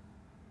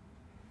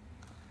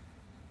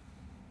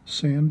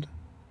sand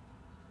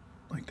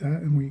like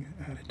that, and we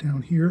add it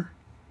down here.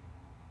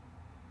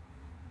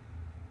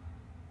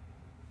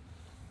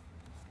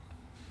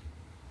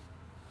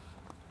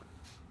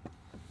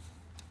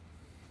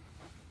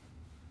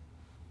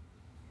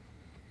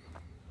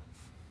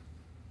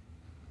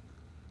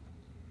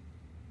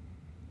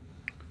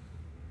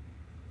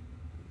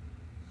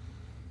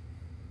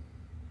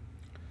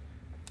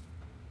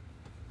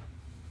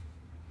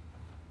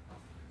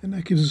 And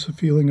that gives us a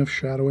feeling of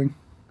shadowing.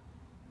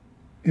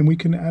 And we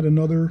can add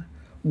another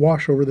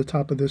wash over the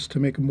top of this to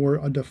make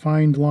a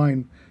defined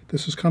line.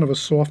 This is kind of a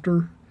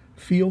softer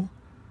feel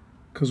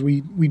because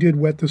we did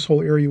wet this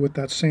whole area with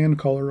that sand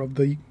color of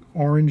the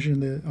orange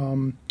and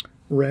the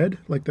red,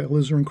 like the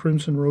alizarin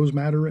crimson, rose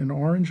madder, and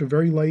orange, a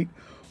very light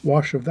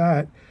wash of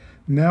that.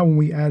 Now when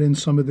we add in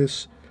some of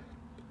this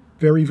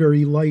very,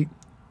 very light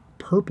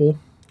purple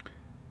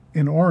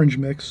and orange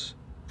mix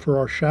for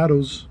our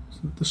shadows,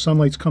 the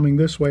sunlight's coming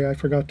this way. I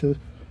forgot to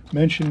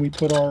mention we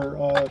put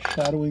our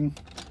shadowing,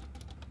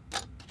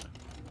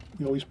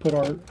 we always put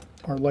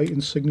our light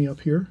insignia up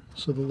here,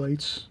 so the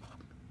light's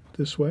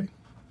this way.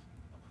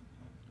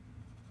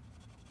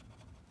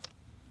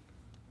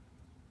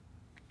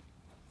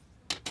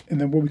 And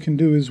then what we can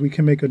do is we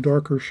can make a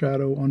darker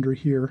shadow under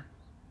here,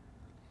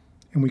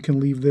 and we can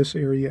leave this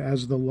area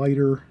as the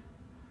lighter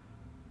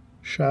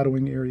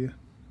shadowing area.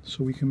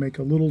 So we can make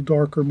a little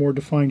darker, more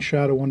defined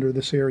shadow under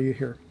this area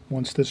here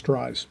once this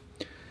dries.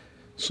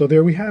 So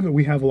there we have it.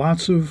 We have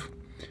lots of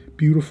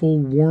beautiful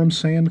warm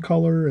sand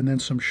color and then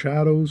some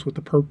shadows with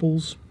the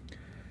purples.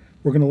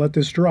 We're going to let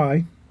this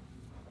dry.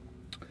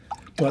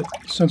 But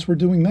since we're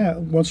doing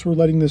that, once we're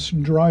letting this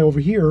dry over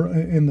here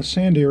in the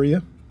sand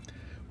area,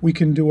 we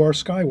can do our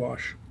sky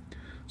wash.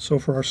 So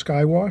for our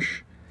sky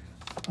wash,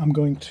 I'm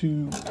going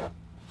to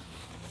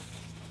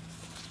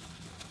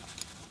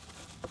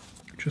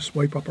just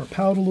wipe up our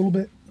palette a little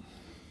bit.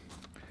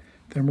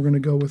 Then we're going to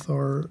go with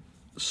our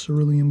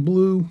cerulean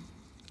blue,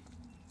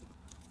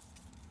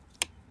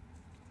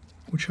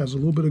 which has a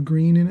little bit of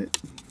green in it.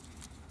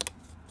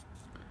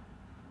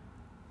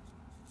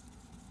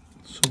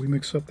 So we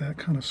mix up that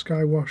kind of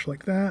sky wash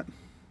like that.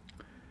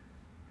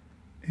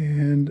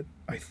 And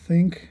I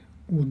think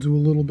we'll do a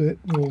little bit,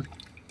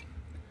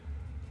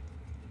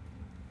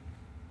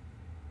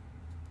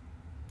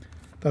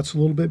 that's a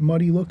little bit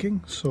muddy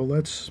looking, so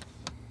let's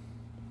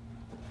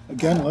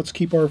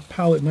keep our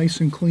palette nice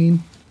and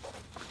clean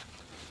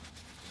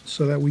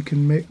so that we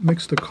can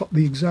mix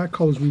the exact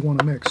colors we want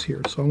to mix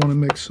here. So I want to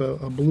mix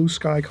a blue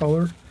sky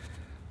color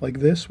like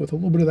this with a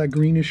little bit of that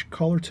greenish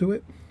color to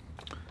it.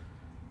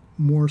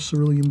 More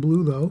cerulean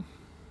blue though.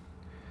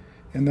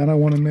 And then I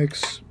want to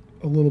mix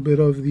a little bit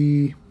of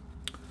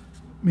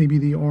maybe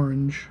the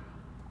orange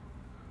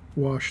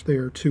wash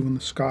there too in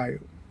the sky.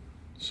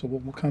 So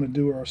we'll kind of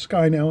do our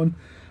sky now and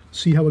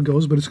see how it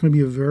goes, but it's going to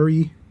be a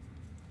very,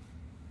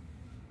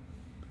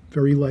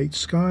 very light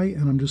sky,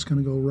 and I'm just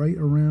going to go right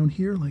around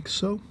here like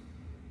so.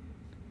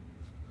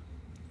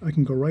 I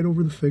can go right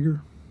over the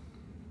figure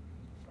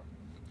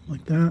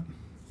like that.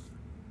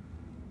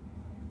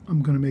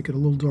 I'm going to make it a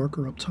little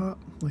darker up top,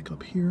 like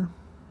up here,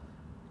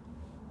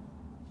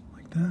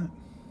 like that.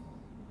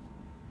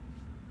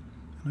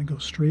 And I go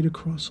straight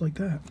across like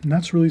that. And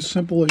that's really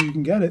simple as you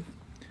can get it.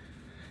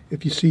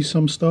 If you see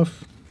some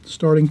stuff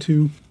starting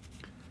to,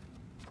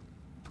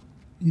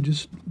 you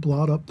just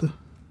blot up the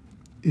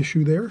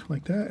issue there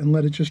like that and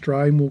let it just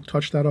dry, and we'll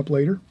touch that up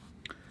later.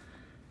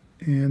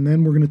 And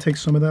then we're going to take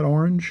some of that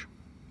orange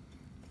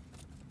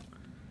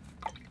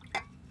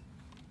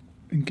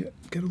and get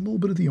a little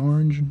bit of the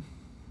orange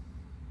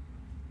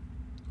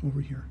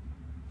over here,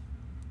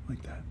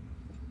 like that.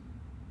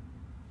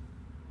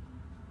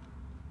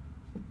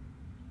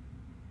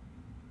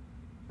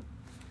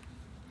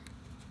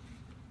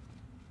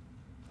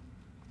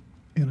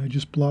 And I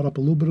just blot up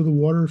a little bit of the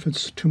water. If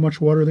it's too much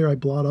water there, I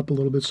blot up a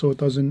little bit so it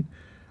doesn't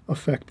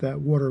affect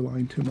that water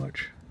line too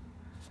much.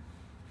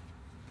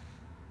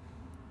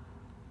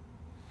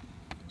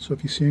 So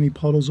if you see any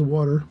puddles of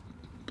water,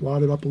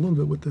 blot it up a little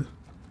bit with the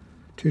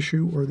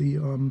tissue or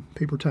the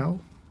paper towel.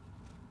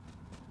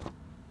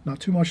 Not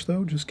too much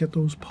though, just get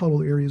those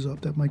puddle areas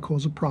up that might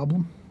cause a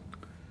problem.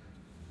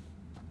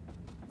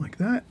 Like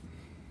that.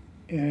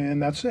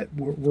 And that's it.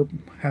 We're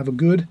have a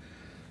good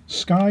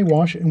sky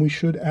wash, and we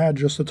should add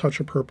just a touch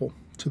of purple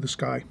to the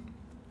sky.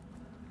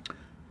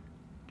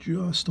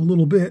 Just a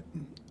little bit,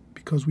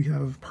 because we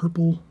have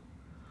purple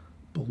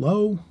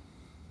below.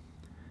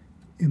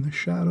 In the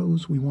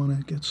shadows, we want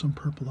to get some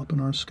purple up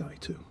in our sky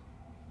too.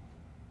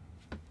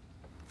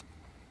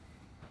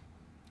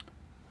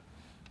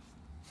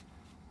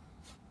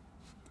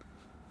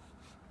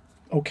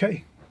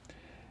 Okay,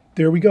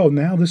 there we go.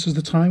 Now this is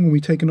the time when we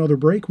take another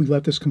break. We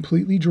let this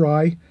completely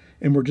dry,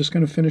 and we're just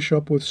going to finish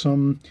up with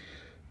some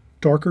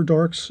darker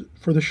darks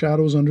for the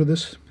shadows under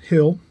this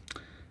hill.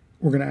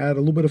 We're going to add a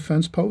little bit of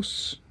fence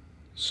posts,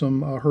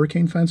 some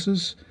hurricane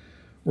fences.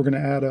 We're going to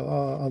add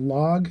a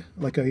log,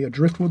 like a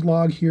driftwood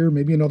log here,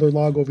 maybe another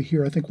log over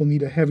here. I think we'll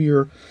need a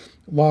heavier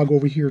log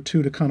over here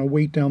too to kind of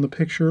weight down the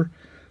picture.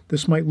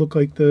 This might look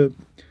like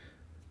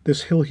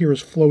this hill here is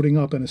floating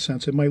up in a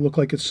sense. It might look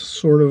like it's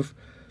sort of,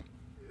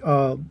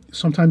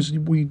 sometimes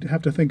we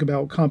have to think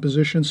about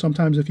composition.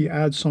 Sometimes if you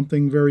add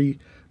something very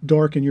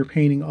dark in your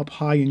painting up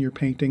high in your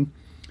painting,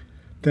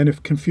 then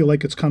it can feel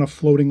like it's kind of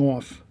floating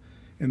off,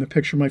 and the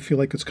picture might feel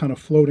like it's kind of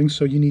floating.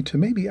 So you need to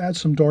maybe add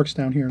some darks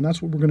down here, and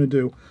that's what we're going to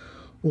do.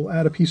 We'll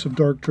add a piece of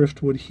dark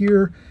driftwood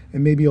here,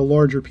 and maybe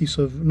another piece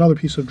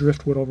of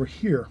driftwood over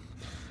here.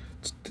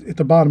 It's at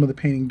the bottom of the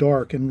painting,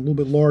 dark and a little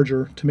bit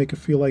larger, to make it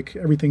feel like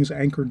everything's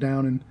anchored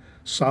down and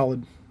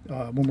solid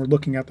when we're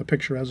looking at the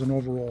picture as an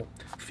overall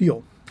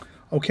feel.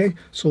 Okay,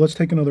 so let's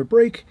take another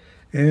break,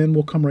 and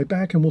we'll come right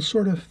back, and we'll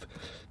sort of,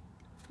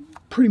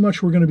 pretty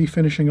much we're going to be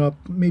finishing up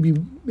maybe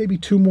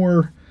 2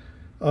 more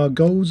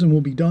goes, and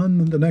we'll be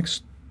done. The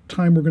next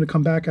time we're going to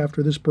come back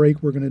after this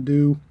break, we're going to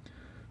do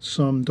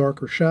some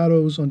darker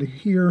shadows under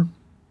here,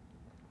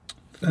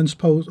 fence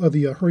post,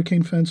 the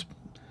hurricane fence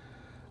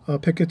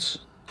pickets,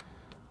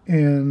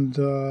 and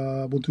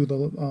we'll do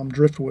the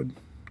driftwood,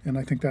 and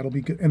I think that'll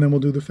be good. And then we'll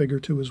do the figure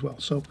too as well.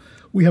 So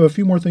we have a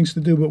few more things to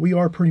do, but we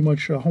are pretty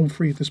much home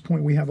free at this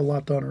point. We have a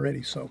lot done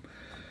already. So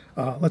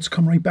let's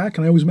come right back.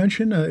 And I always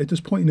mention at this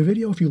point in the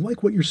video, if you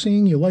like what you're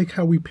seeing, you like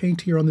how we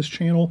paint here on this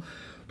channel,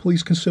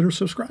 please consider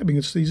subscribing.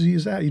 It's as easy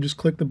as that. You just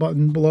click the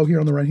button below here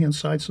on the right hand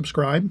side,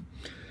 subscribe,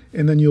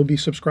 and then you'll be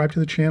subscribed to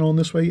the channel. And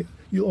this way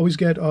you'll always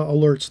get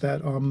alerts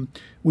that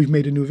we've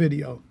made a new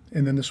video.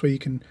 And then this way you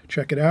can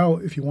check it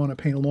out. If you want to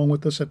paint along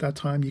with us at that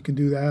time, you can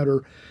do that.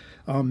 Or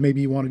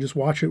maybe you want to just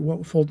watch it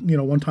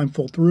one time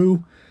full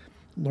through,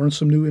 learn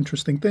some new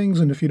interesting things.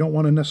 And if you don't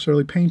want to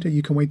necessarily paint it,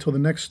 you can wait till the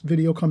next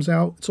video comes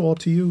out. It's all up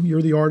to you.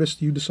 You're the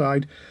artist. You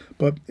decide.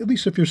 But at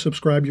least if you're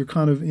subscribed, you're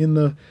kind of in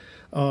the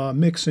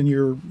mix, and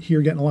you're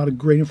here getting a lot of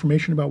great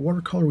information about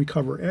watercolor. We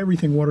cover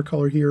everything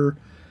watercolor here.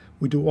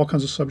 We do all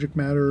kinds of subject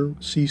matter: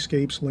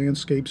 seascapes,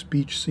 landscapes,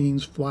 beach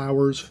scenes,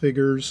 flowers,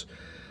 figures,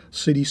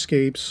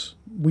 cityscapes.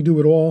 We do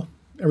it all,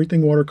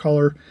 everything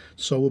watercolor.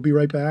 So we'll be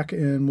right back,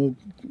 and we'll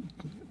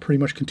pretty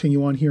much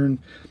continue on here and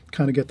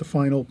kind of get the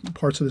final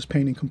parts of this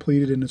painting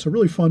completed. And it's a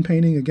really fun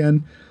painting.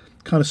 Again,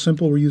 kind of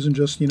simple. We're using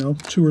just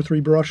 2 or 3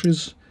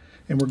 brushes,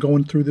 and we're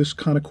going through this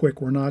kind of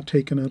quick. We're not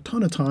taking a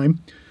ton of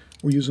time.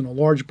 We're using a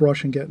large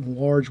brush and getting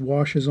large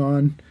washes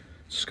on,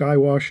 sky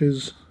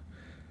washes,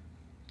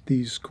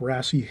 these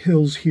grassy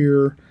hills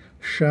here,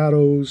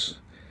 shadows,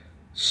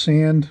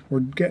 sand. We're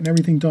getting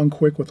everything done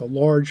quick with a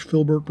large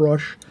filbert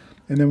brush.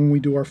 And then when we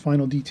do our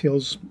final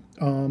details,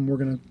 we're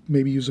going to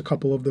maybe use a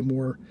couple of the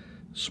more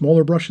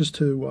smaller brushes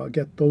to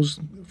get those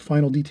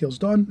final details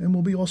done, and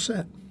we'll be all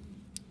set.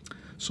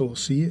 So we'll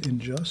see you in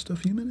just a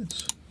few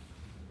minutes.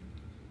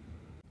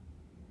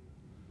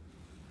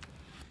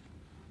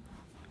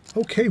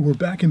 Okay, we're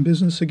back in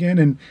business again,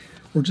 and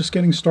we're just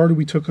getting started.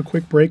 We took a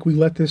quick break. We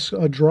let this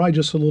dry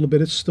just a little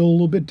bit. It's still a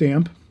little bit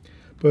damp,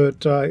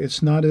 but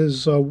it's not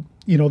as, the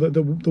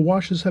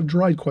washes have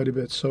dried quite a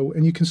bit. So,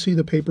 and you can see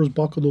the paper's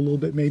buckled a little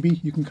bit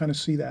maybe. You can kind of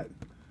see that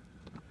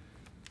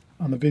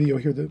on the video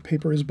here. The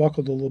paper is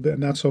buckled a little bit,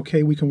 and that's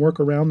okay. We can work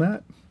around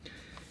that.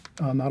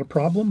 Not a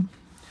problem.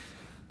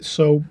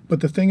 So,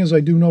 but the thing is, I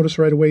do notice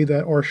right away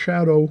that our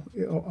shadow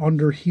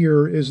under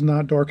here is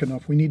not dark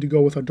enough. We need to go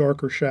with a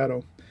darker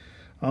shadow.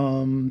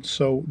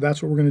 So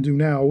that's what we're going to do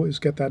now, is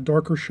get that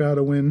darker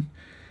shadow in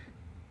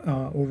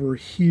over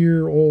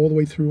here, all the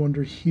way through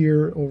under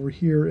here, over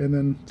here, and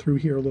then through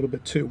here a little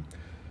bit too.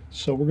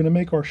 So we're going to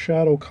make our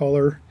shadow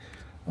color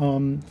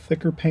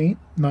thicker paint,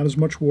 not as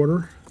much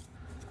water.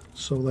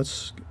 So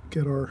let's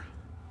get our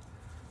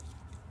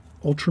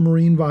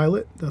ultramarine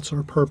violet. That's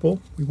our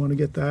purple. We want to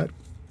get that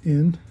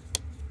in.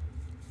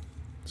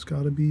 It's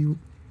got to be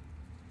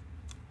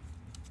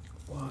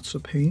lots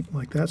of paint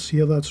like that. See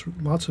how that's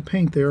lots of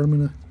paint there?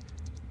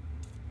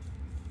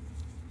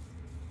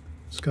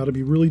 It's got to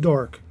be really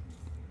dark.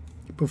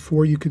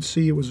 Before you could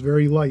see it was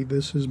very light.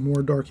 This is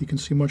more dark. You can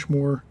see much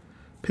more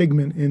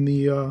pigment in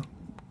the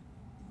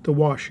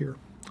wash here.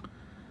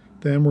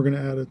 Then we're going to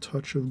add a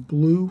touch of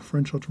blue,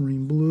 French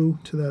ultramarine blue,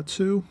 to that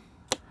too.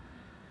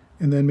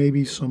 And then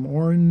maybe some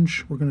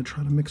orange. We're going to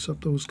try to mix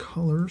up those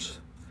colors.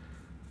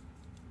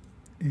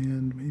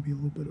 And maybe a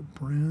little bit of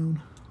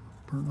brown,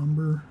 burnt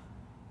umber.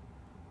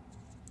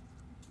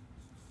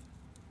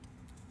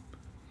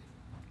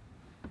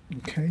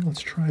 Okay,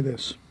 let's try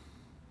this.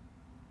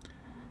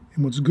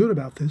 And what's good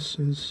about this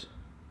is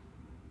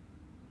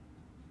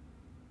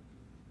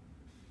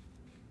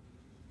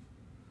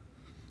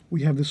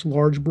we have this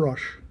large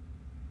brush.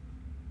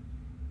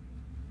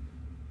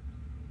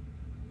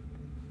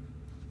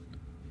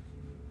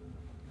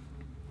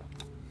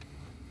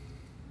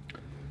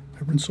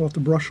 I rinse off the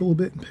brush a little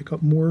bit and pick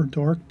up more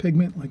dark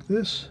pigment like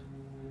this.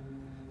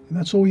 And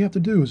that's all we have to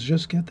do is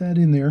just get that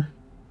in there.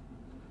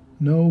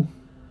 No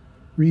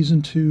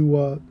reason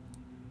to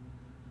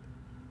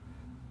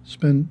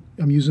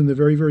I'm using the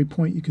very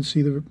point. You can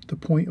see the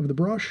point of the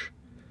brush.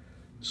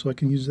 So I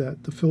can use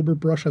that. The filbert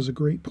brush has a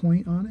great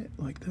point on it,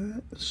 like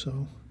that.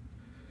 So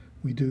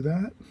we do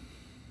that.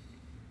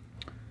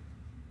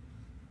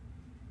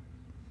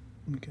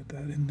 Let me get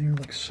that in there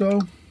like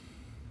so.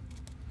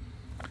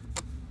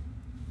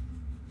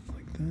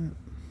 Like that.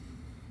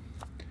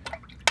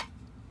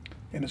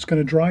 And it's going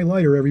to dry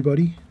lighter,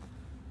 everybody.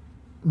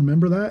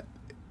 Remember that?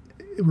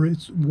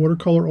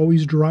 Watercolor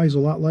always dries a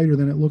lot lighter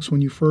than it looks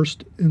when you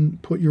first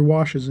put your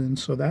washes in.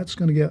 So that's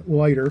going to get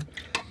lighter.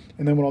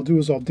 And then what I'll do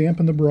is I'll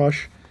dampen the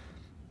brush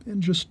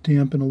and just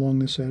dampen along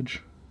this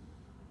edge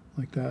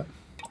like that.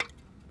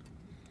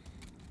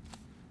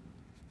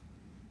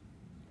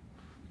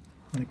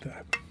 Like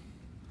that.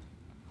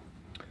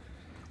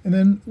 And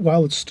then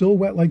while it's still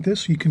wet like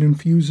this, you can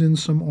infuse in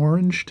some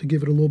orange to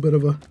give it a little bit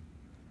of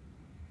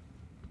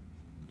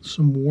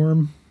some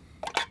warm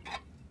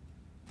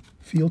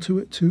feel to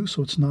it too,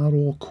 so it's not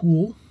all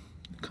cool.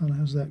 It kind of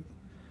has that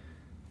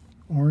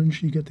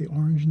orange. You get the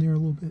orange in there a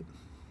little bit,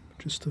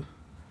 just to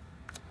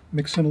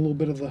mix in a little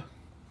bit of the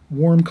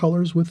warm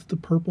colors with the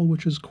purple,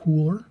 which is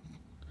cooler.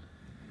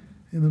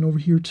 And then over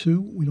here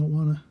too, we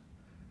want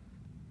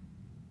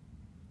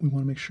to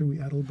make sure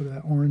we add a little bit of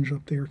that orange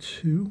up there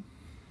too,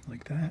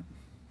 like that.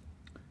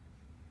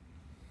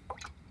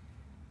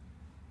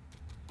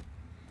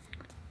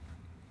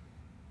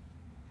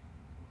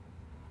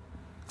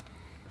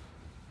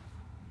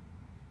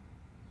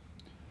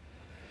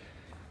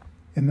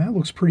 And that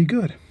looks pretty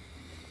good.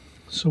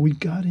 So we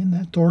got in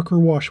that darker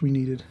wash we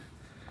needed.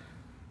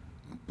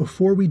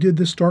 Before we did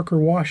this darker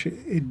wash,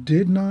 it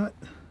did not.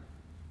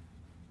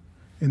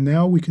 And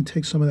now we can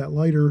take some of that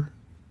lighter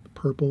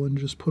purple and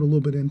just put a little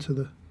bit into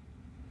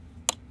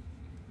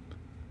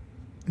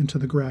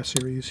the grass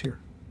areas here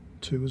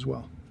too as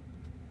well.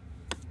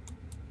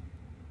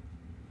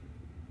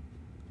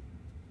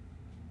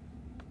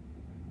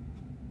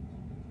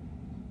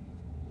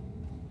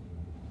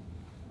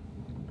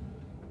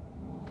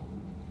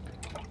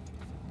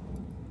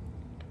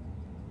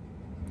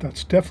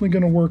 That's definitely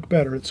going to work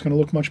better. It's going to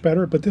look much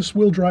better, but this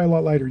will dry a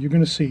lot lighter. You're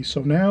going to see.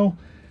 So now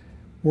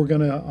we're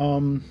going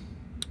to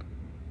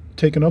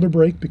take another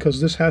break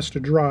because this has to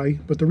dry.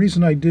 But the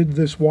reason I did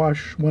this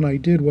wash when I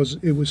did was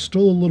it was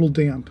still a little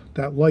damp.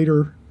 That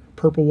lighter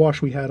purple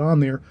wash we had on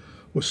there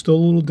was still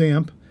a little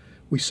damp.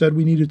 We said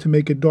we needed to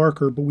make it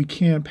darker, but we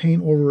can't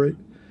paint over it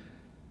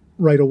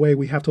right away.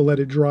 We have to let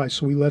it dry.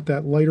 So we let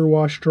that lighter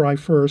wash dry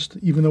first.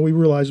 Even though we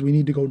realize we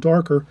need to go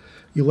darker,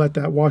 you let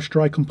that wash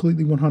dry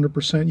completely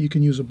 100%. You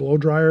can use a blow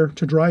dryer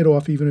to dry it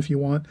off even if you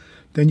want.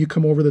 Then you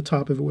come over the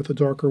top of it with a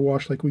darker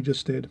wash like we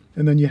just did.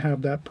 And then you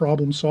have that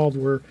problem solved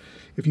where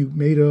if you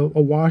made a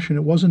wash and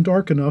it wasn't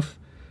dark enough,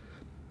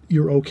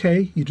 you're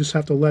okay. You just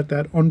have to let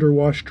that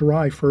underwash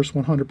dry first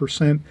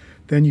 100%.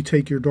 Then you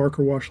take your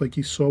darker wash like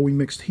you saw we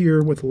mixed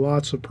here with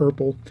lots of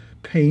purple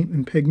paint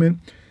and pigment,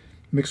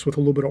 mixed with a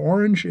little bit of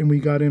orange, and we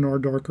got in our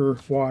darker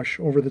wash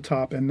over the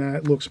top, and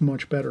that looks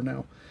much better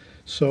now.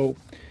 So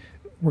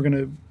we're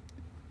gonna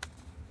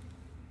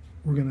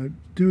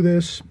do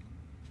this.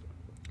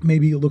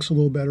 Maybe it looks a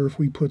little better if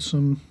we put a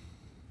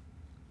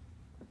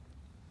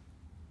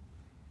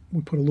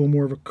little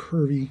more of a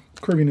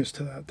curviness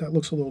to that. That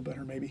looks a little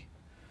better maybe.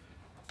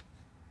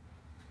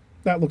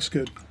 That looks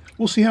good.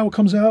 We'll see how it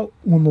comes out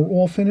when we're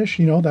all finished.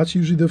 You know, that's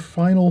usually the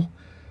final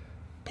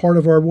part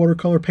of our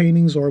watercolor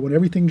paintings, or when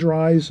everything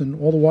dries and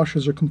all the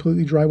washes are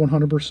completely dry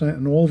 100%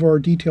 and all of our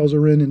details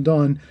are in and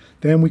done.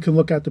 Then we can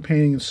look at the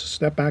painting and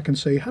step back and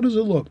say, how does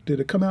it look? Did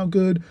it come out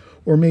good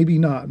or maybe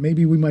not?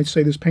 Maybe we might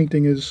say this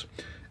painting is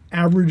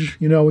average,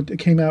 you know, it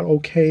came out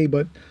okay,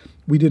 but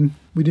we didn't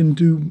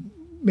do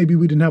maybe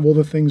we didn't have all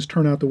the things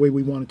turn out the way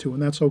we wanted to,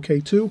 and that's okay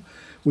too.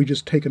 We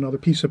just take another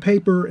piece of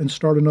paper and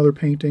start another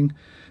painting.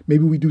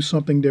 Maybe we do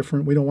something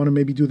different. We don't want to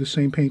maybe do the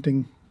same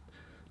painting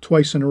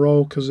twice in a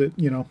row because it,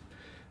 you know,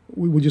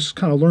 we just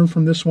kind of learn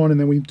from this one and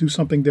then we do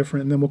something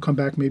different, and then we'll come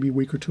back maybe a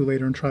week or two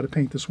later and try to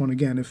paint this one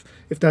again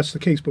if that's the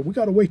case. But we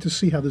got to wait to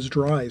see how this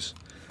dries.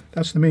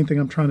 That's the main thing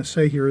I'm trying to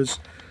say here is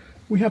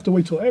we have to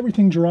wait till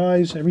everything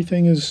dries,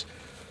 everything is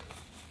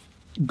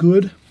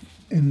good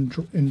and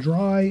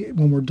dry.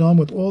 When we're done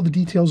with all the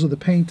details of the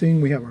painting,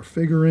 we have our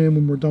figure in.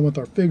 When we're done with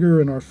our figure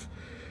and our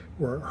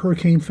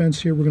hurricane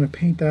fence here, we're going to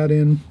paint that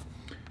in.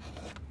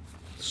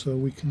 So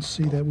we can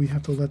see that we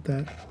have to let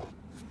that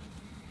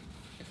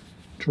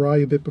dry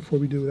a bit before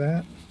we do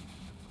that.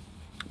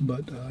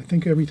 But I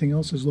think everything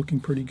else is looking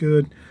pretty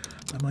good.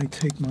 I might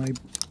take my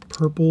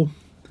purple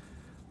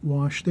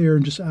wash there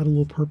and just add a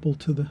little purple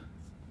to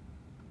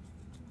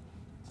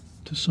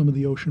some of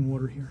the ocean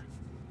water here.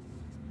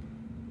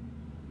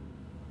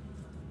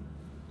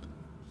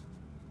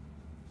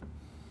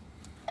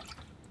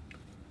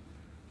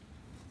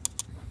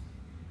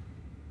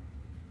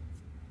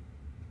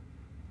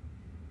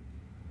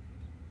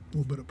 A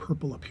little bit of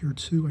purple up here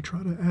too. I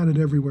try to add it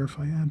everywhere. If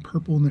I add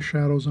purple in the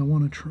shadows, I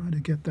want to try to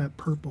get that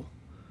purple.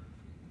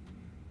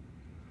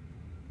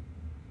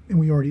 And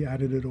we already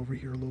added it over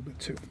here a little bit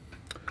too.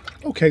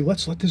 Okay,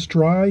 let's let this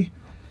dry,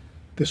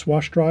 this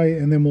wash dry,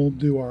 and then we'll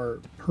do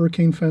our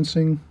hurricane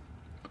fencing,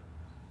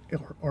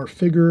 our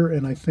figure,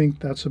 and I think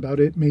that's about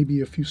it. Maybe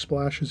a few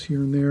splashes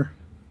here and there.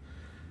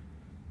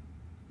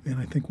 And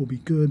I think we'll be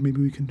good.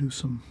 Maybe we can do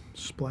some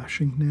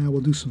splashing now.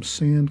 We'll do some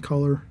sand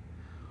color,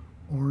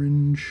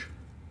 orange,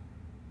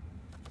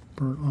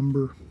 burnt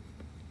umber,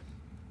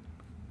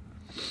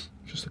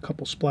 just a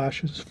couple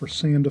splashes for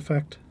sand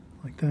effect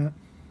like that.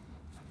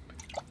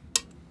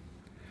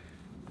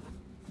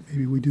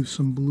 Maybe we do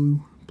some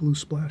blue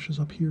splashes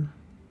up here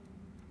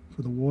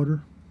for the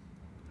water.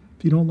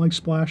 If you don't like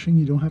splashing,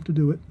 you don't have to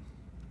do it.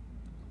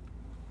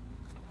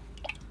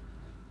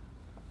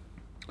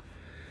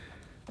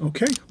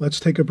 Okay, let's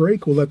take a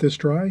break. We'll let this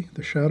dry,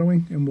 the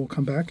shadowing, and we'll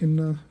come back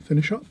and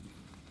finish up.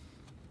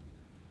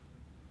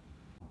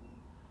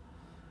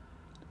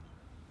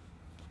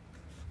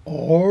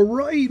 All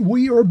right,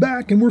 we are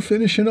back and we're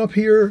finishing up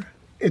here.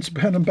 It's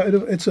been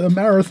it's a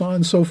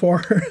marathon so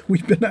far.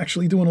 We've been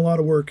actually doing a lot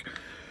of work,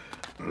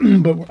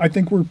 but I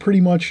think we're pretty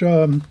much we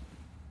have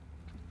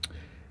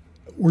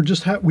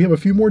a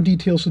few more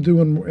details to do,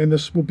 and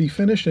this will be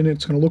finished, and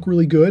it's going to look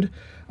really good.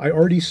 I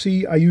already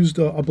see I used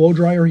a blow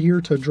dryer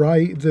here to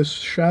dry this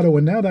shadow,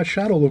 and now that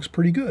shadow looks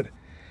pretty good.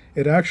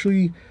 It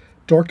actually,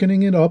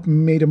 darkening it up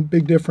made a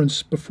big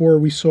difference. Before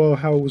we saw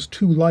how it was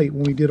too light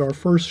when we did our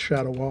first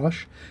shadow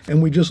wash,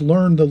 and we just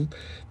learned the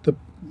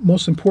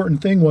most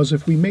important thing was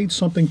if we made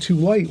something too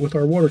light with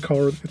our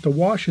watercolor, if the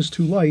wash is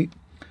too light,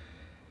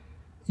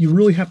 you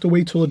really have to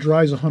wait till it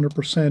dries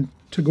 100%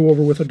 to go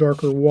over with a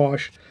darker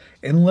wash,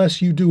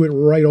 unless you do it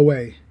right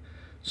away.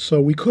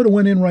 So we could have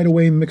went in right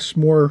away and mixed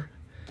more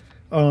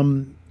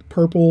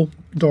purple,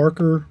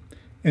 darker,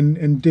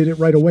 and did it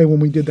right away when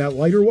we did that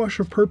lighter wash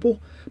of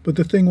purple. But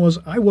the thing was,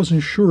 I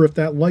wasn't sure if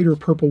that lighter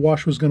purple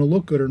wash was going to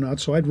look good or not,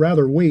 so I'd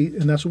rather wait,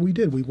 and that's what we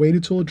did. We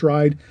waited till it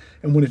dried,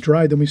 and when it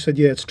dried, then we said,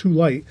 yeah, it's too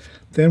light.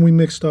 Then we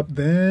mixed up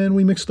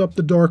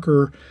the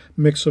darker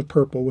mix of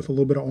purple with a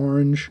little bit of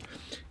orange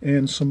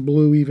and some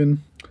blue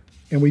even,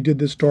 and we did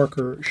this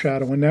darker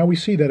shadow. And now we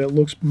see that it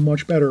looks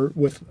much better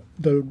with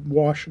the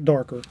wash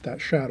darker,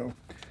 that shadow.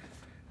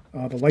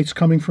 The light's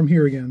coming from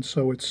here again,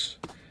 so it's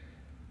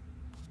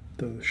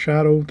the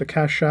shadow, the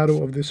cast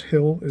shadow of this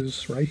hill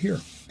is right here.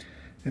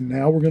 And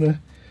now we're going to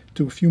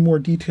do a few more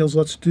details.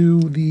 Let's do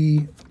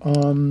the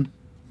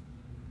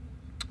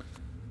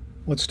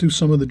let's do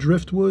some of the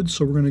driftwood.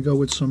 So we're going to go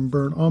with some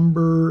burnt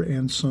umber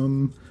and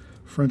some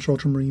French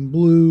ultramarine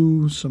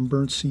blue, some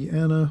burnt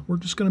sienna. We're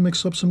just going to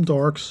mix up some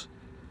darks.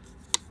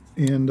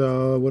 And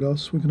what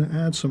else? We're going to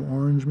add some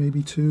orange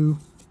maybe too.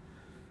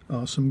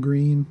 Some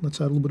green. Let's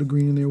add a little bit of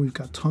green in there. We've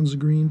got tons of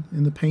green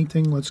in the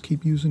painting. Let's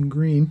keep using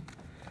green.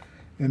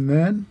 And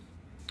then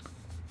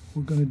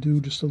we're going to do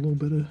just a little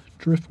bit of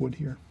driftwood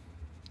here,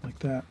 like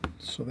that.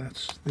 So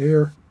that's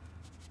there.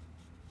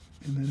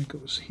 And then it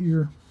goes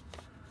here,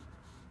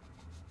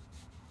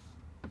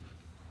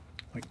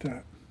 like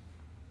that.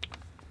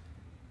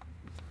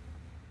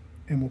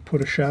 And we'll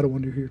put a shadow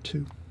under here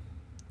too.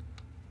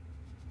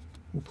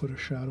 We'll put a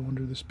shadow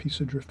under this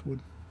piece of driftwood.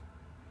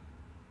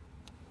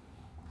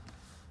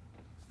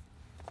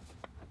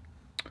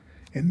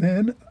 And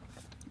then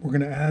we're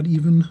going to add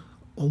even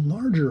a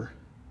larger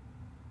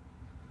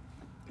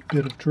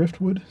bit of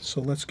driftwood.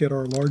 So let's get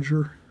our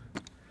larger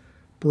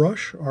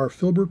brush, our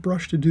filbert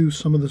brush, to do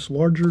some of this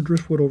larger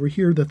driftwood over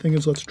here. The thing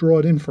is, let's draw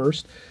it in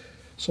first.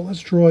 So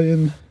let's draw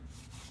in,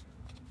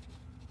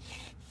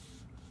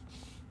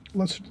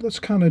 let's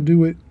kind of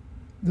do it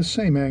the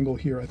same angle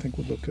here. I think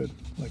would look good,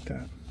 like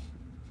that.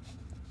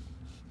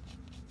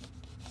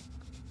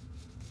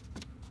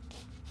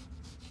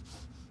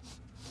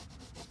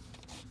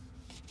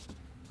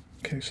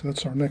 Okay, so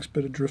that's our next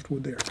bit of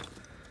driftwood there.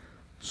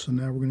 So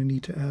now we're going to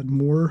need to add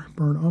more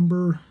burnt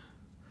umber,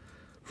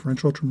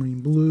 French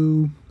ultramarine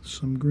blue,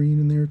 some green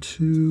in there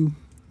too,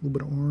 a little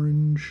bit of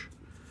orange,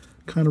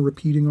 kind of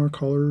repeating our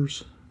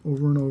colors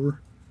over and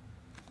over.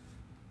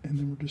 And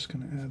then we're just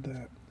going to add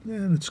that.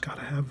 And it's got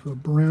to have a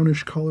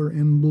brownish color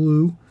and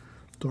blue.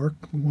 Dark,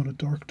 we want a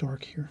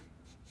dark here.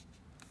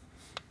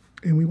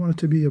 And we want it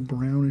to be a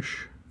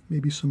brownish,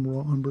 maybe some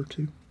raw umber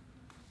too.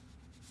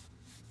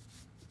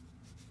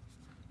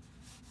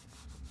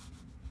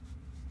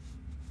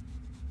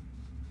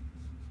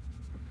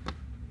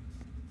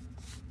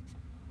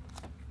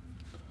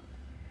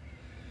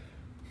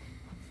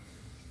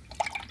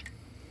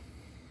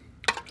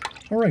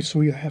 All right, so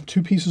we have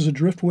 2 pieces of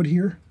driftwood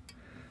here.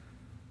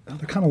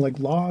 They're kind of like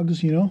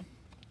logs, you know.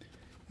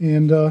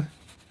 And I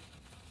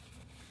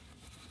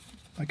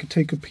could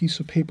take a piece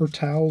of paper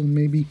towel and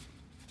maybe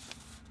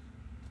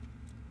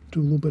do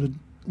a little bit of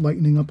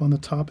lightening up on the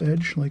top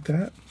edge like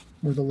that,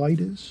 where the light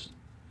is.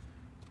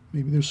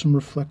 Maybe there's some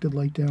reflected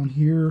light down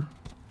here,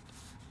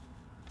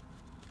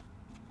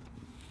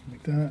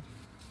 like that.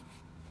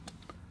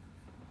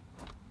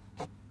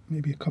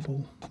 Maybe a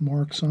couple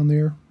marks on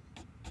there.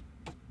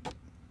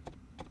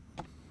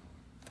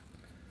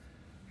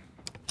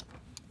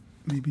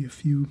 Maybe a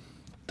few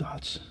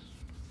dots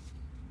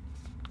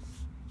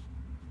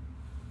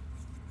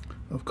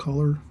of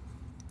color.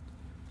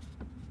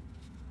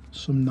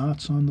 Some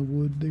knots on the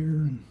wood there.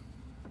 And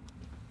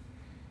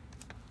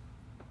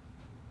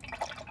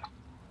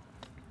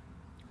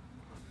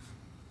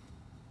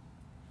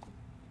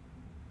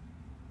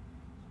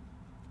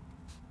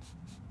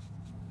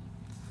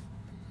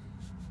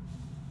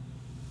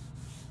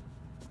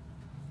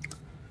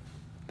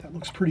that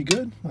looks pretty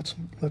good. Let's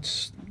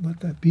let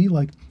that be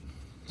like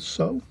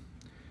so.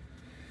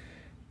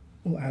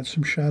 We'll add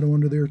some shadow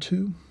under there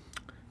too.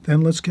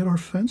 Then let's get our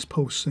fence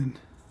posts in.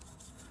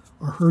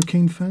 Our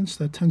hurricane fence,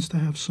 that tends to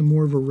have some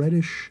more of a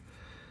reddish.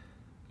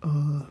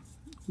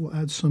 We'll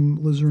add some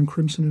alizarin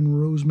crimson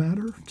and rose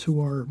madder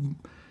to our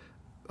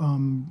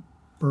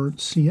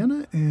burnt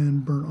sienna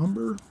and burnt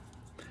umber.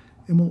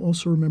 And we'll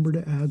also remember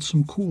to add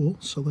some cool.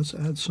 So let's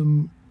add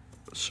some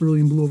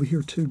cerulean blue over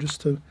here too,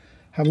 just to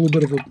have a little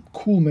bit of a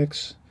cool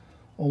mix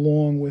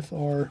along with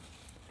our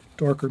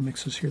darker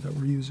mixes here that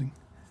we're using.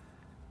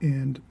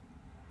 And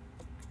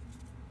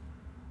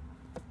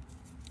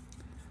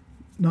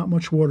not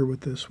much water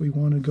with this. We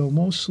want to go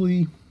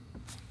mostly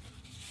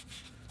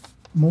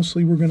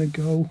we're going to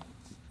go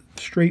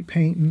straight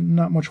paint and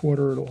not much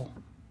water at all.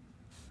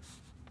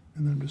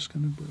 And then I'm just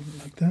going to bring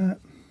it like that.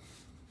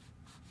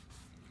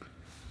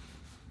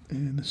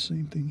 And the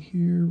same thing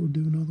here. We'll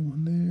do another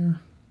one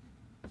there.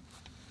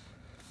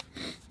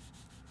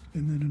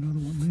 And then another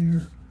one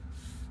there.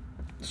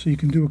 So you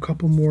can do a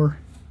couple more.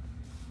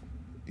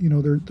 You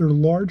know, they're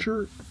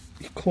larger.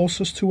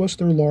 Closest to us,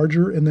 they're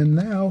larger. And then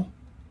now,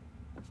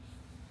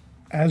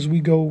 as we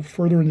go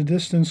further in the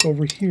distance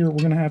over here, we're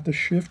going to have to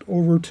shift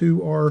over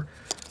to our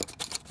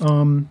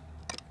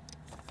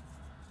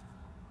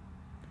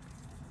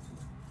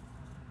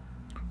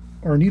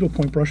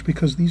needlepoint brush,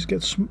 because these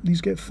get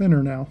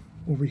thinner now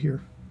over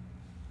here.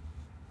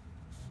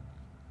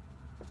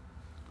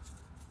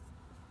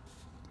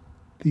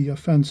 The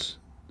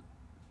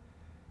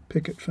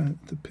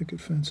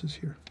picket fences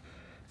here.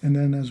 And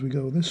then as we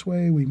go this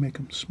way, we make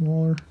them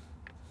smaller.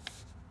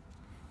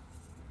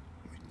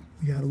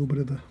 We add a little bit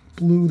of the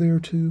blue there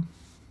too.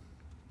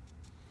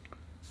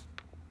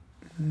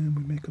 And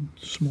we make them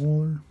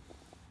smaller.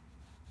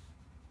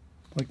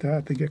 Like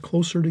that. They get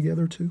closer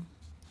together too.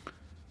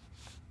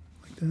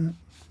 Like that.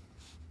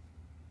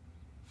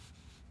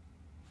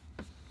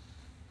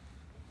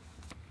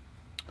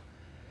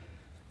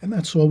 And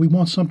that's all. We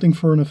want something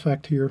for an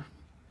effect here.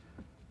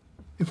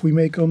 If we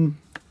make them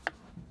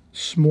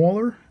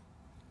smaller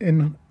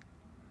in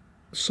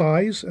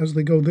size as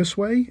they go this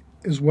way,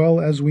 as well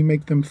as we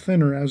make them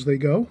thinner as they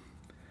go,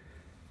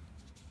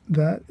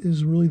 that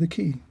is really the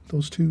key,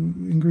 those 2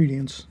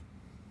 ingredients.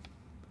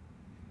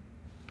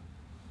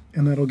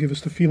 And that'll give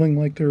us the feeling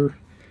like they're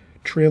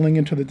trailing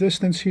into the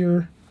distance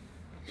here.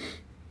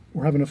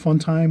 We're having a fun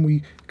time.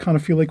 We kind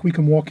of feel like we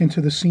can walk into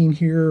the scene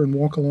here and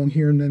walk along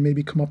here and then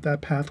maybe come up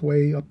that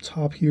pathway up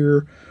top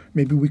here.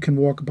 Maybe we can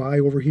walk by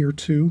over here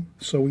too,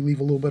 so we leave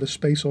a little bit of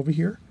space over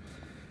here.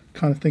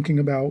 Kind of thinking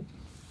about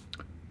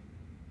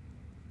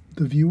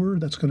the viewer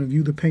that's going to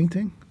view the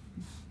painting.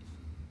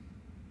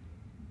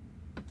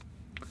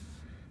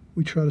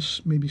 We try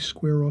to maybe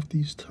square off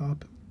these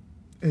top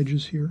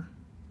edges here.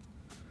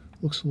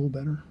 Looks a little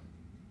better.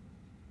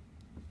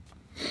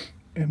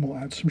 And we'll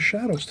add some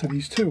shadows to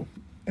these too.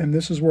 And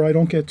this is where I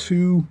don't get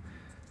too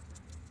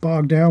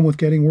bogged down with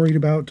getting worried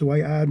about, do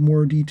I add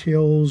more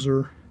details,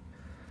 or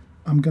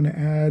I'm going to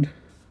add,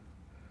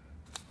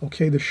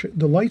 okay,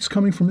 the light's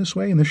coming from this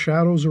way and the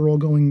shadows are all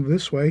going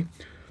this way.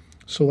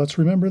 So let's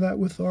remember that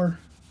with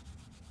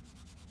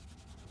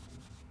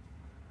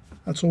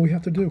that's all we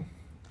have to do.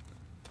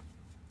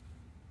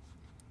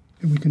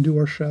 And we can do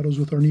our shadows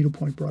with our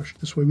needlepoint brush.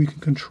 This way we can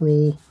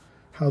control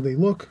how they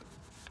look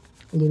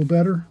a little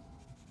better.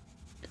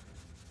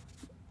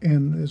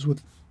 And as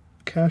with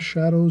cast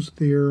shadows,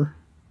 they're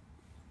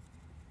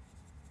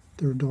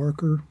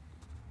darker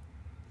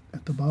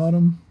at the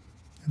bottom,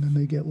 and then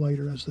they get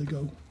lighter as they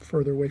go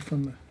further away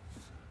from the,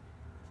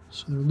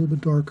 so they're a little bit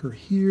darker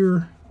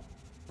here.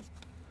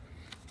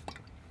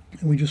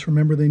 And we just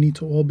remember they need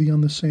to all be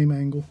on the same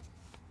angle.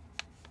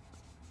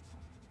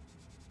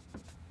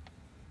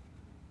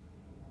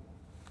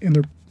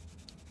 And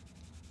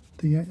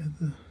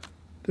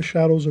the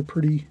shadows are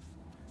pretty,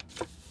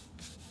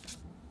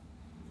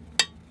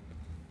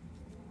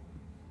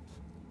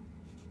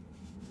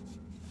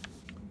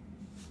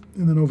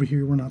 and then over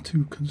here we're not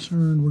too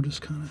concerned, we're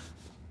just kind of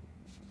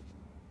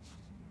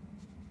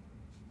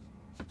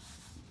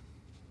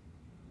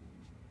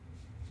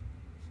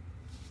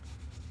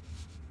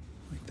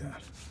like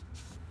that.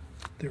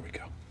 There we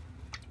go.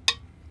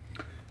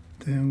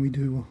 Then we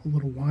do a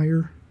little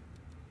wire.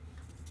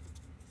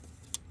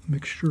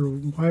 Mixture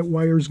of white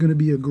wire is going to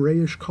be a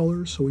grayish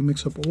color, so we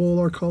mix up all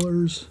our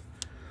colors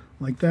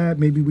like that.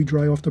 Maybe we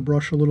dry off the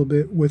brush a little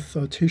bit with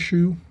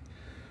tissue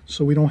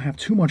so we don't have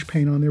too much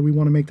paint on there. We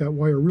want to make that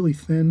wire really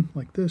thin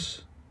like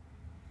this,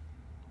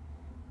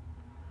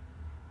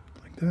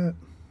 like that.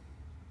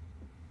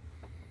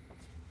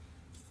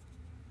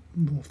 A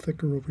little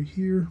thicker over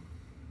here.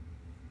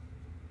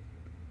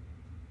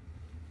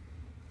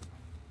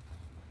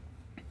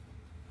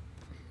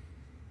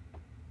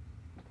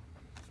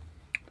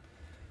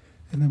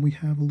 And then we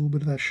have a little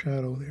bit of that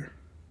shadow there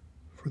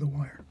for the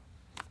wire.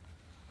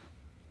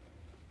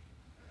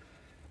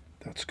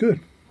 That's good.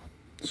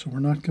 So we're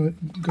not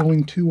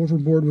going too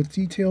overboard with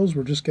details.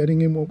 We're just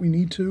getting in what we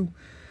need to.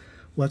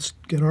 Let's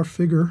get our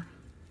figure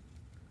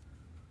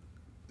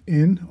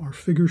in. Our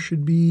figure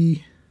should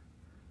be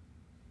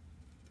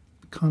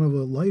kind of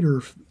a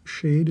lighter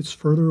shade. It's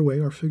further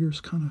away. Our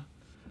figure's kind of,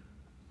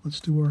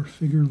 let's do our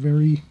figure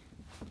very,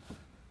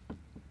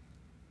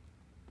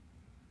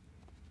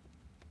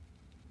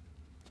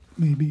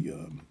 maybe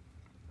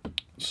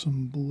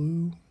some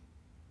blue,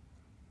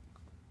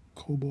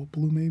 cobalt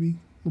blue maybe,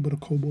 a little bit of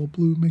cobalt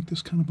blue, make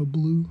this kind of a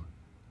blue.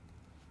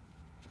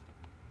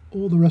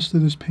 All the rest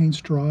of this paint's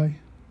dry,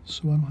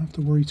 so I don't have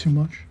to worry too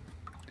much.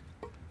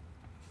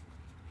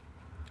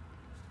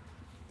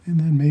 And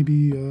then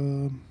maybe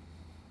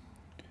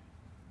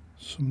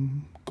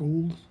some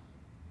gold,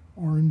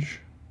 orange,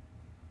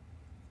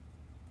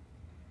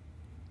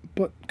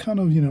 but kind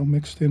of, you know,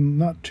 mixed in,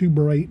 not too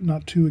bright,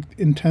 not too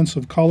intense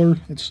of color.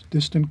 It's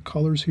distant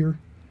colors here.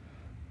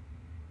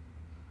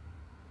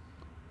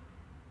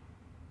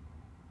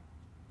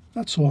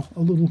 That's all,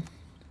 a little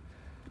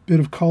bit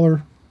of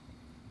color.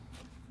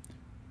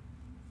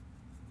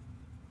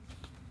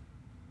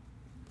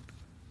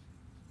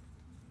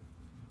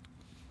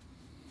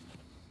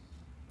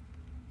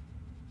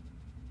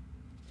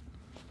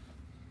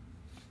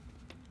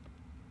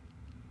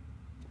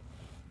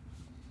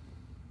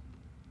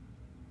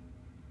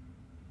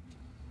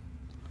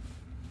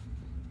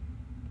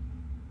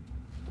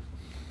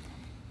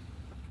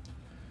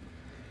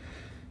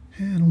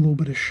 And a little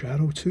bit of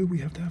shadow too. We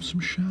have to have some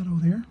shadow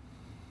there.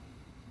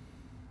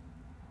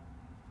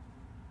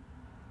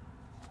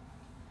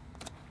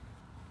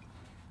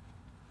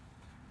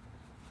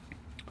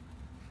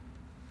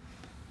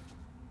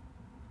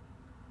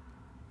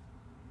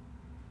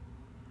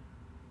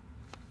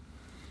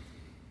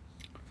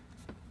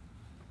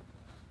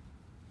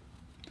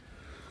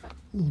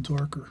 A little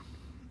darker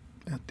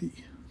at the,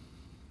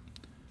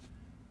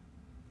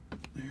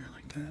 there,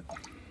 like that.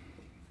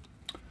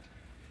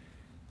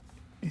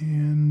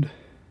 And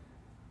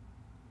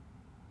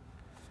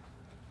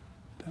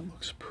that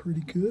looks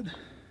pretty good.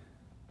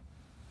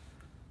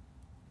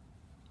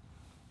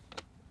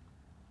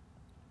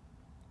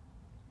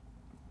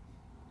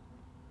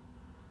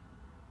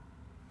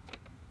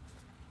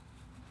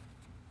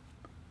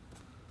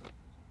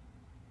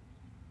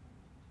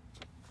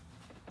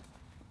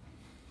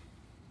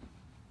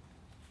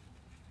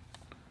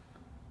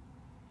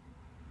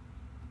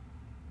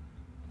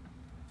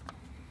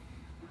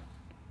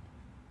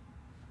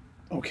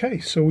 Okay,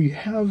 so we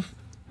have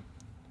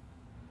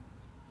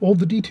all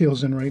the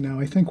details in right now.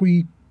 I think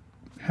we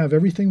have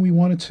everything we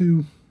wanted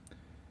to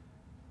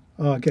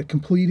get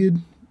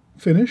completed,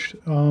 finished.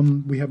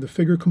 We have the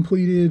figure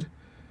completed.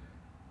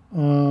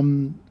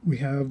 We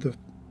have the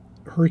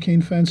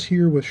hurricane fence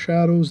here with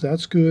shadows.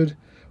 That's good.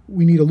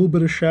 We need a little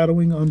bit of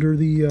shadowing under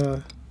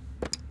the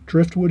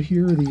driftwood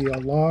here, the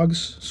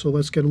logs. So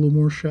let's get a little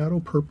more shadow,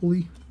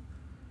 purpley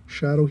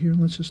shadow here.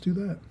 Let's just do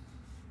that.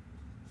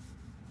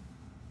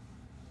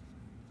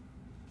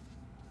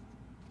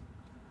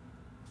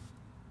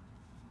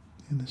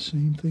 And the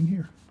same thing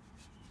here.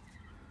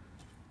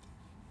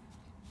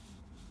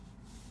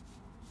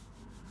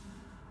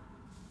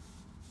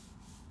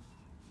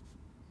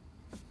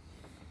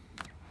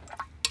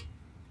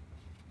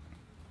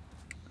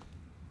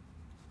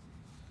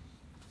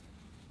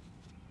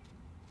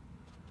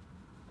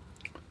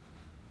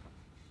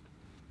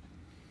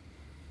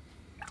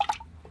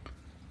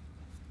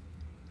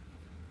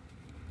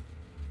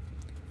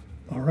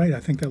 All right, I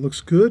think that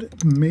looks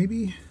good.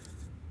 Maybe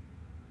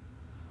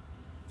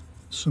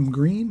some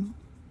green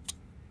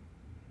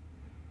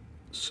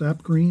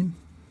sap green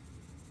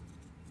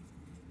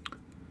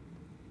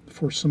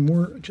for some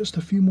more, just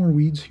a few more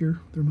weeds here.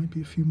 There might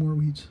be a few more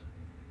weeds.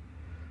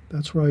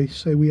 That's why I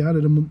say we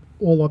added them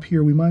all up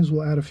here. We might as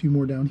well add a few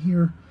more down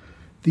here.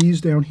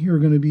 These down here are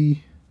going to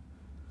be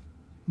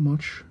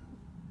much,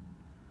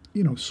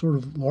 you know, sort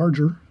of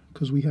larger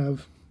because we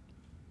have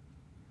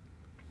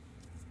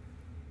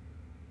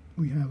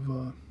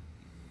a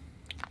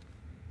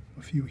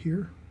few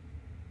here.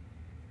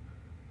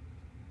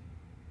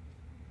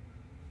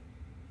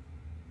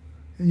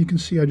 And you can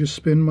see I just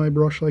spin my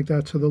brush like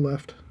that to the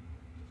left.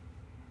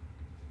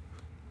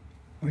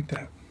 Like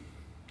that.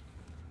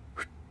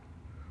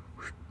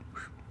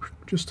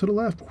 Just to the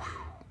left.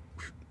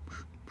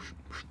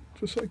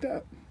 Just like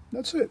that.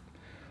 That's it.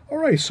 All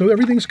right, so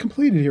everything's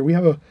completed here. We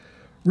have a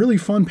really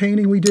fun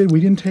painting we did. We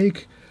didn't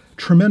take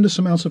tremendous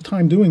amounts of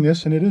time doing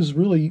this, and it is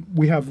really,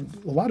 we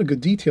have a lot of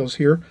good details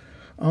here.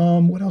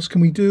 What else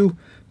can we do?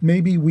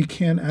 Maybe we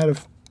can add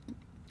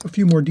a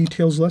few more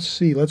details. Let's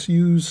see. Let's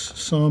use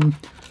some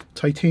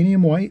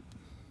titanium white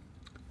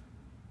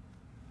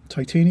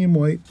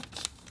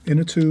in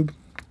a tube.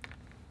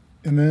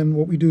 And then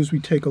what we do is we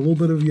take a little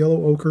bit of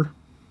yellow ochre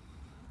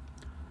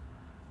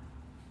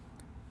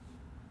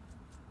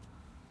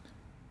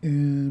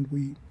and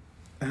we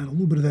add a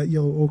little bit of that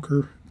yellow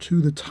ochre to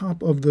the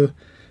top of the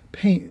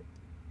paint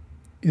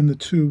in the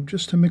tube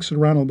just to mix it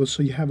around a little bit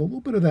so you have a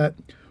little bit of that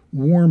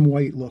warm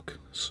white look.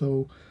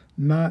 So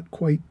not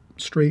quite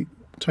straight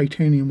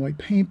titanium white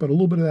paint, but a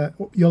little bit of that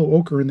yellow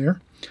ochre in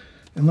there.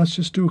 And let's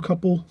just do a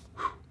couple.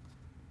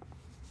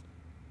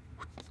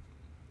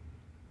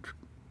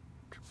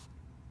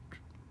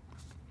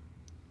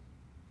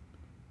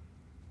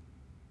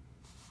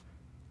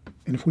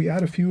 And if we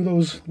add a few of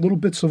those little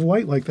bits of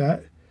light like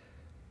that,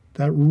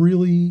 that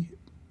really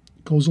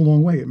goes a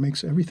long way. It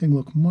makes everything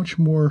look much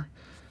more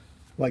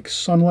like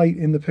sunlight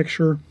in the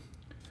picture.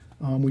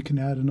 We can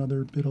add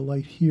another bit of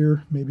light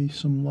here, maybe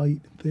some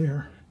light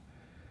there.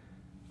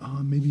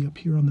 Maybe up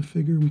here on the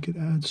figure we could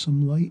add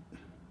some light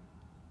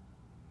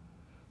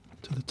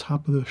to the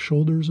top of the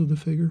shoulders of the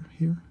figure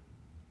here.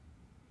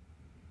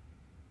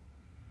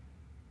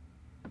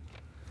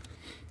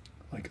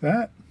 Like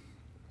that.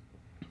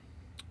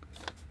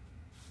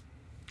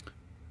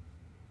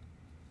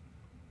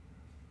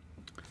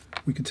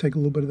 We can take a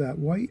little bit of that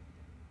white,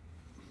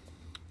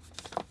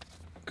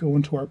 go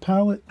into our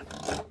palette,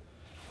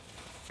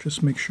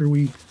 just make sure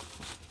we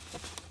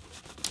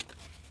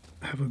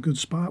have a good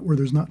spot where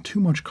there's not too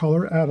much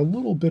color. Add a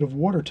little bit of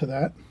water to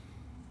that.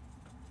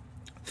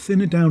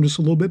 Thin it down just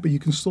a little bit, but you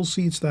can still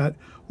see it's that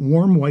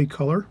warm white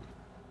color.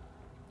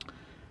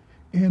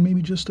 And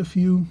maybe just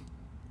a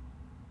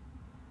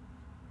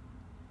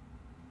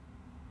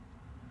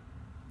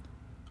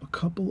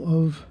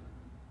couple of,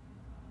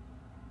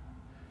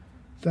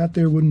 that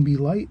there wouldn't be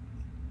light.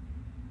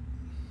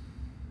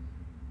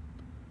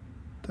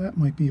 That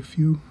might be a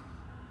few,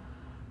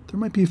 there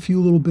might be a few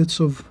little bits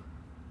of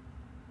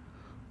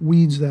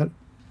weeds that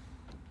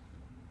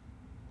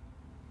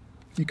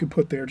you could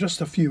put there, just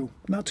a few,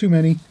 not too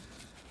many,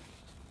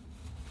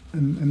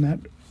 and that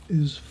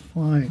is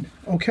fine.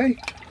 Okay,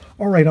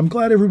 all right, I'm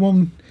glad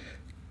everyone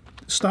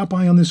stopped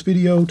by on this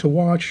video to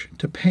watch,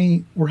 to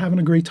paint. We're having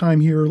a great time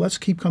here. Let's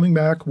keep coming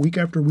back week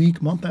after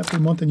week, month after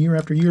month, and year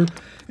after year,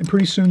 and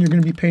pretty soon you're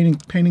going to be painting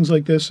paintings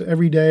like this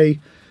every day.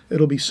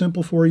 It'll be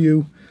simple for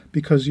you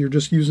because you're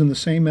just using the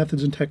same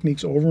methods and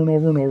techniques over and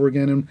over and over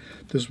again, and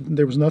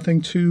there was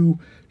nothing too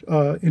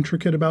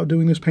intricate about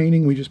doing this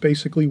painting. We just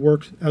basically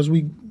worked as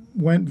we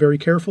went very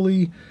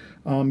carefully,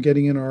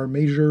 getting in our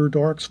major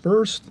darks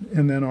first,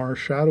 and then our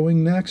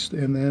shadowing next,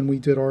 and then we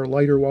did our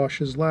lighter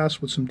washes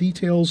last with some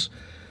details,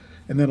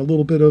 and then a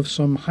little bit of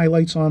some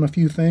highlights on a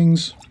few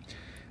things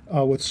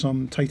with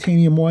some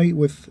titanium white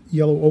with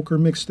yellow ochre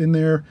mixed in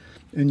there,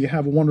 and you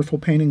have a wonderful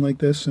painting like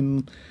this,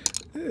 and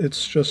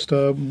it's just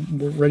we're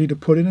ready to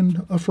put it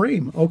in a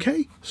frame.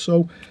 Okay,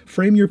 so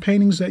frame your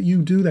paintings that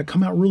you do that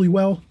come out really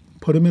well.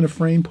 Put them in a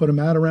frame, put a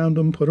mat around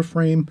them, put a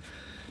frame,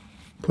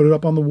 put it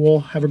up on the wall,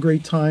 have a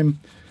great time.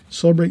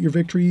 Celebrate your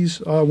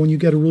victories. When you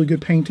get a really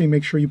good painting,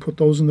 make sure you put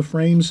those in the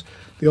frames.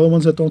 The other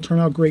ones that don't turn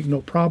out great,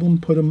 no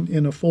problem. Put them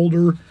in a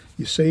folder,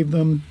 you save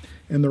them,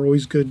 and they're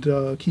always good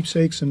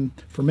keepsakes and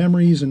for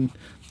memories, and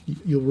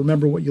you'll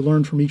remember what you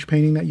learned from each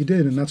painting that you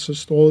did, and that's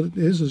just all it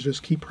is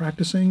just keep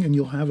practicing, and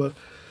you'll have a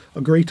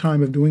great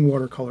time of doing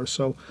watercolor.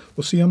 So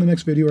we'll see you on the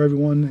next video,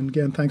 everyone. And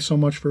again, thanks so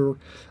much for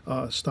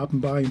stopping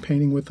by and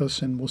painting with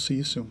us, and we'll see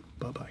you soon.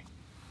 Bye-bye.